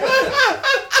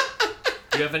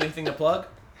 Do you have anything to plug?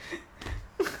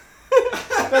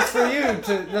 That's for you.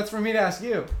 That's for me to ask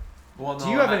you. Well, no,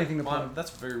 Do you have anything to plug?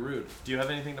 That's very rude. Do you have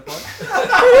anything to plug?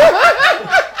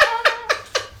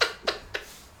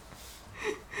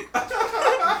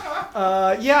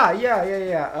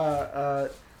 Yeah.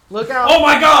 Look out. Oh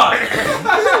my God!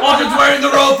 Aldrin's wearing the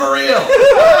robe for real.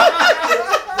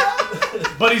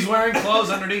 But he's wearing clothes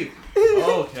underneath.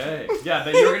 Okay. Yeah,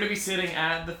 but you're gonna be sitting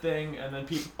at the thing, and then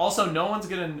people. Also, no one's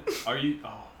gonna. Are you?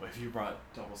 Oh, if you brought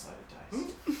double-sided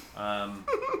dice.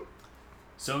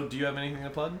 So, do you have anything to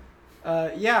plug?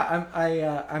 Yeah.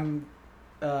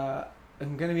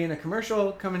 I'm gonna be in a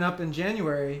commercial coming up in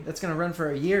January. That's gonna run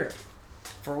for a year.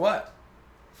 For what?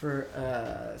 For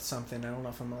something. I don't know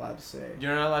if I'm allowed to say.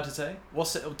 You're not allowed to say. Well,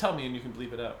 tell me, and you can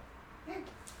bleep it out.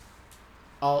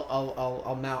 I'll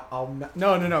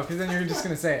no, because then you're just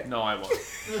gonna say it. No, I won't.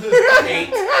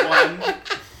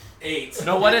 818.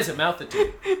 No, what is it? Mouth it to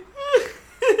me.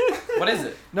 What is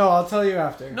it? No, I'll tell you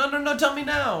after. No, tell me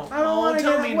now. I don't want to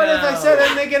tell get. me What now. if I said it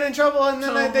and they get in trouble and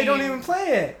then Tell they don't me. even play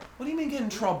it? What do you mean get in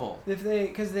trouble? If they,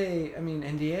 because they, I mean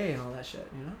NDA and all that shit,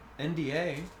 you know.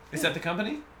 NDA? Is that the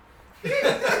company?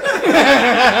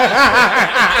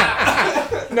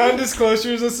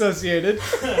 Non-disclosures associated.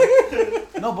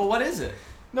 No, but what is it?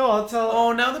 No, I'll tell.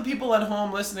 Oh, now the people at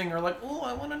home listening are like, oh,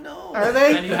 I want to know. Are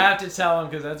they? And you have to tell them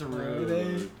because that's rude. Are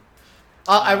they?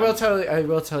 I will tell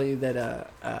you that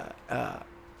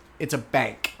it's a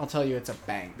bank. I'll tell you it's a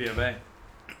bank. Be a bank.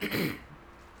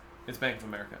 It's Bank of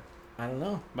America. I don't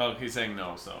know. Well, he's saying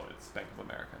no, so it's Bank of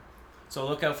America. So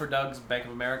look out for Doug's Bank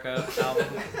of America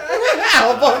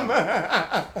album.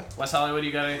 West Hollywood,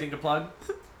 you got anything to plug?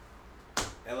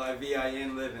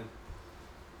 LIVIN living.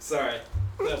 Sorry.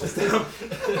 That was dumb. No,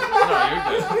 you're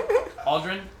good.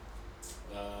 Aldrin?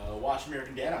 Watch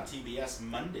American Dad on TBS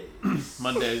Mondays.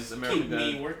 Mondays, American Keep Dad.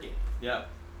 me working. Yeah.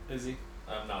 Izzy?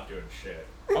 I'm not doing shit.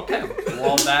 Okay.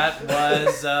 Well, that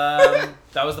was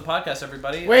the podcast,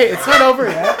 everybody. Wait, it's not over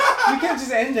yet. You can't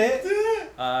just end it.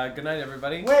 Good night,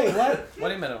 everybody. Wait, what? What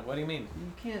do you mean? What do you mean?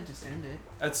 You can't just end it.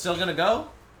 It's still gonna go?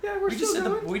 Yeah, we just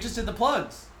did We just did the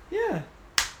plugs. Yeah.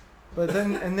 But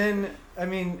then I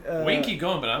mean. We can keep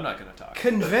going, but I'm not gonna talk.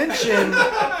 Convention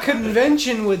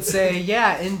would say,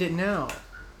 yeah, end it now.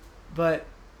 But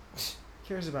who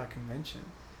cares about convention?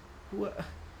 What?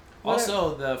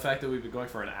 Also, the fact that we've been going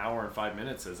for an hour and 5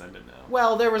 minutes has ended now.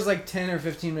 Well, there was like 10 or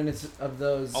 15 minutes of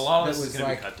those. A lot of that this is was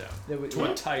going to like, be cut down that to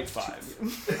a tight 5.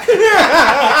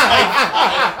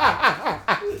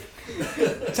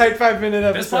 Tight 5-minute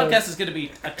episode. This podcast is going to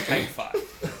be a tight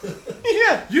 5.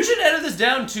 Yeah. You should edit this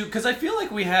down too, because I feel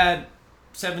like we had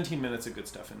 17 minutes of good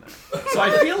stuff in there. So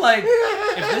I feel like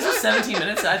if this is 17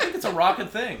 minutes, I think it's a rockin'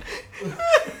 thing.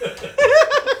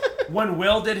 When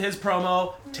Will did his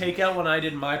promo, take out when I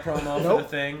did my promo for the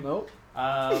thing. Nope.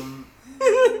 And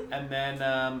then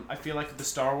I feel like the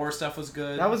Star Wars stuff was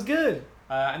good. That was good.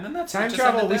 And then that's Time just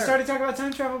travel. ended We there. started talking about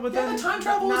time travel, but then the time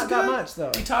travel was not good. that much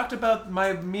though. We talked about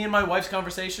me and my wife's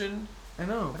conversation. I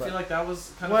know. I but feel like that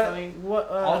was kind what, of funny. What?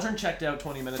 Aldrin checked out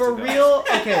 20 minutes For ago. real?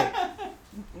 Okay.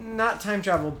 Not time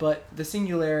travel, but the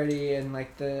singularity and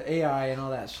like the AI and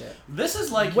all that shit. This is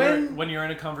like When- when you're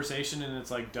in a conversation and it's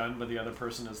like done, but the other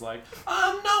person is like,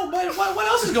 no, what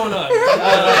else is going on?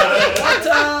 Because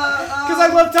Because I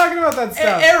love talking about that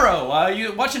stuff. Arrow.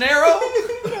 You watching Arrow?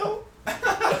 No.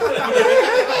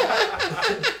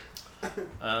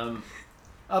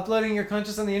 Uploading your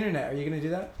conscious on the internet. Are you gonna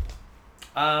do that?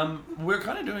 We're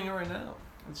kind of doing it right now,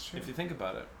 That's true. if you think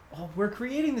about it. Oh, we're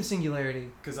creating the singularity.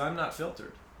 Because I'm not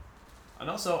filtered. And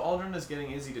also, Aldrin is getting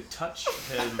Izzy to touch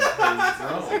his drone.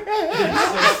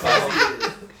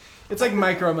 It's like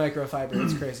microfiber.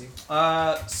 It's crazy.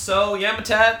 So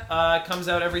YAMATAT comes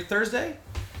out every Thursday.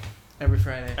 Every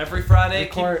Friday. Every Friday.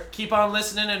 Record- Keep on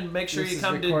listening and make sure This you is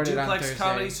come to recorded on Duplex Thursday.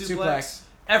 Comedy Suplex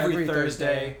every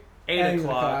Thursday, 8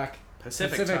 o'clock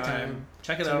Pacific time.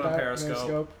 Check it out on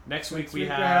Periscope. Next week we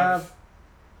have...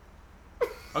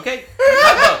 Okay.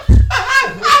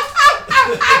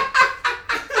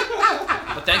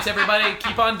 But thanks everybody.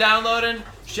 Keep on downloading.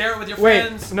 Share it with your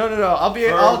friends. No. I'll For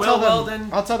tell Will them. Weldon,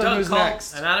 I'll tell them Doug who's Culp,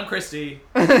 next. and Adam Christie.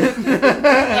 Good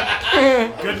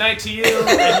night to you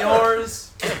and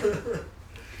yours.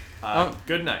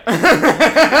 Good night.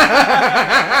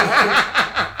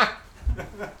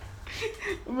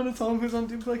 I'm gonna tell them who's on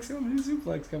Duplex Comedy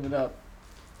Suplex coming up.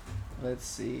 Let's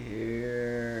see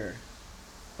here.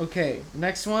 Okay,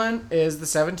 next one is the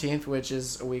 17th, which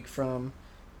is a week from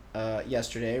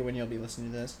yesterday when you'll be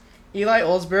listening to this. Eli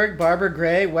Olsberg, Barbara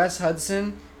Gray, Wes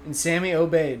Hudson, and Sammy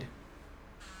Obeid.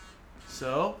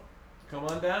 So, come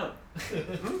on down.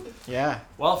 Yeah.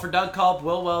 Well, for Doug Culp,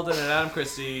 Will Weldon, and Adam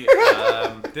Christie,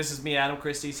 this is me, Adam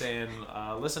Christie, saying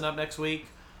listen up next week.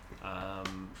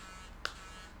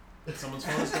 Someone's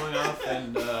phone is going off,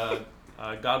 and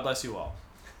God bless you all.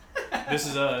 This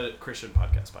is a Christian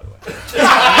podcast, by the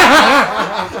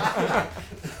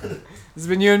way. has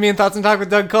been You and Me in Thoughts and Talk with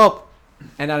Doug Culp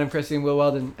and Adam Christie and Will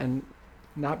Weldon and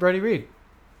not Brody Reed.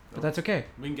 But that's okay.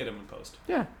 We can get him in post.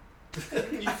 Yeah.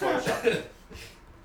 You Photoshop it.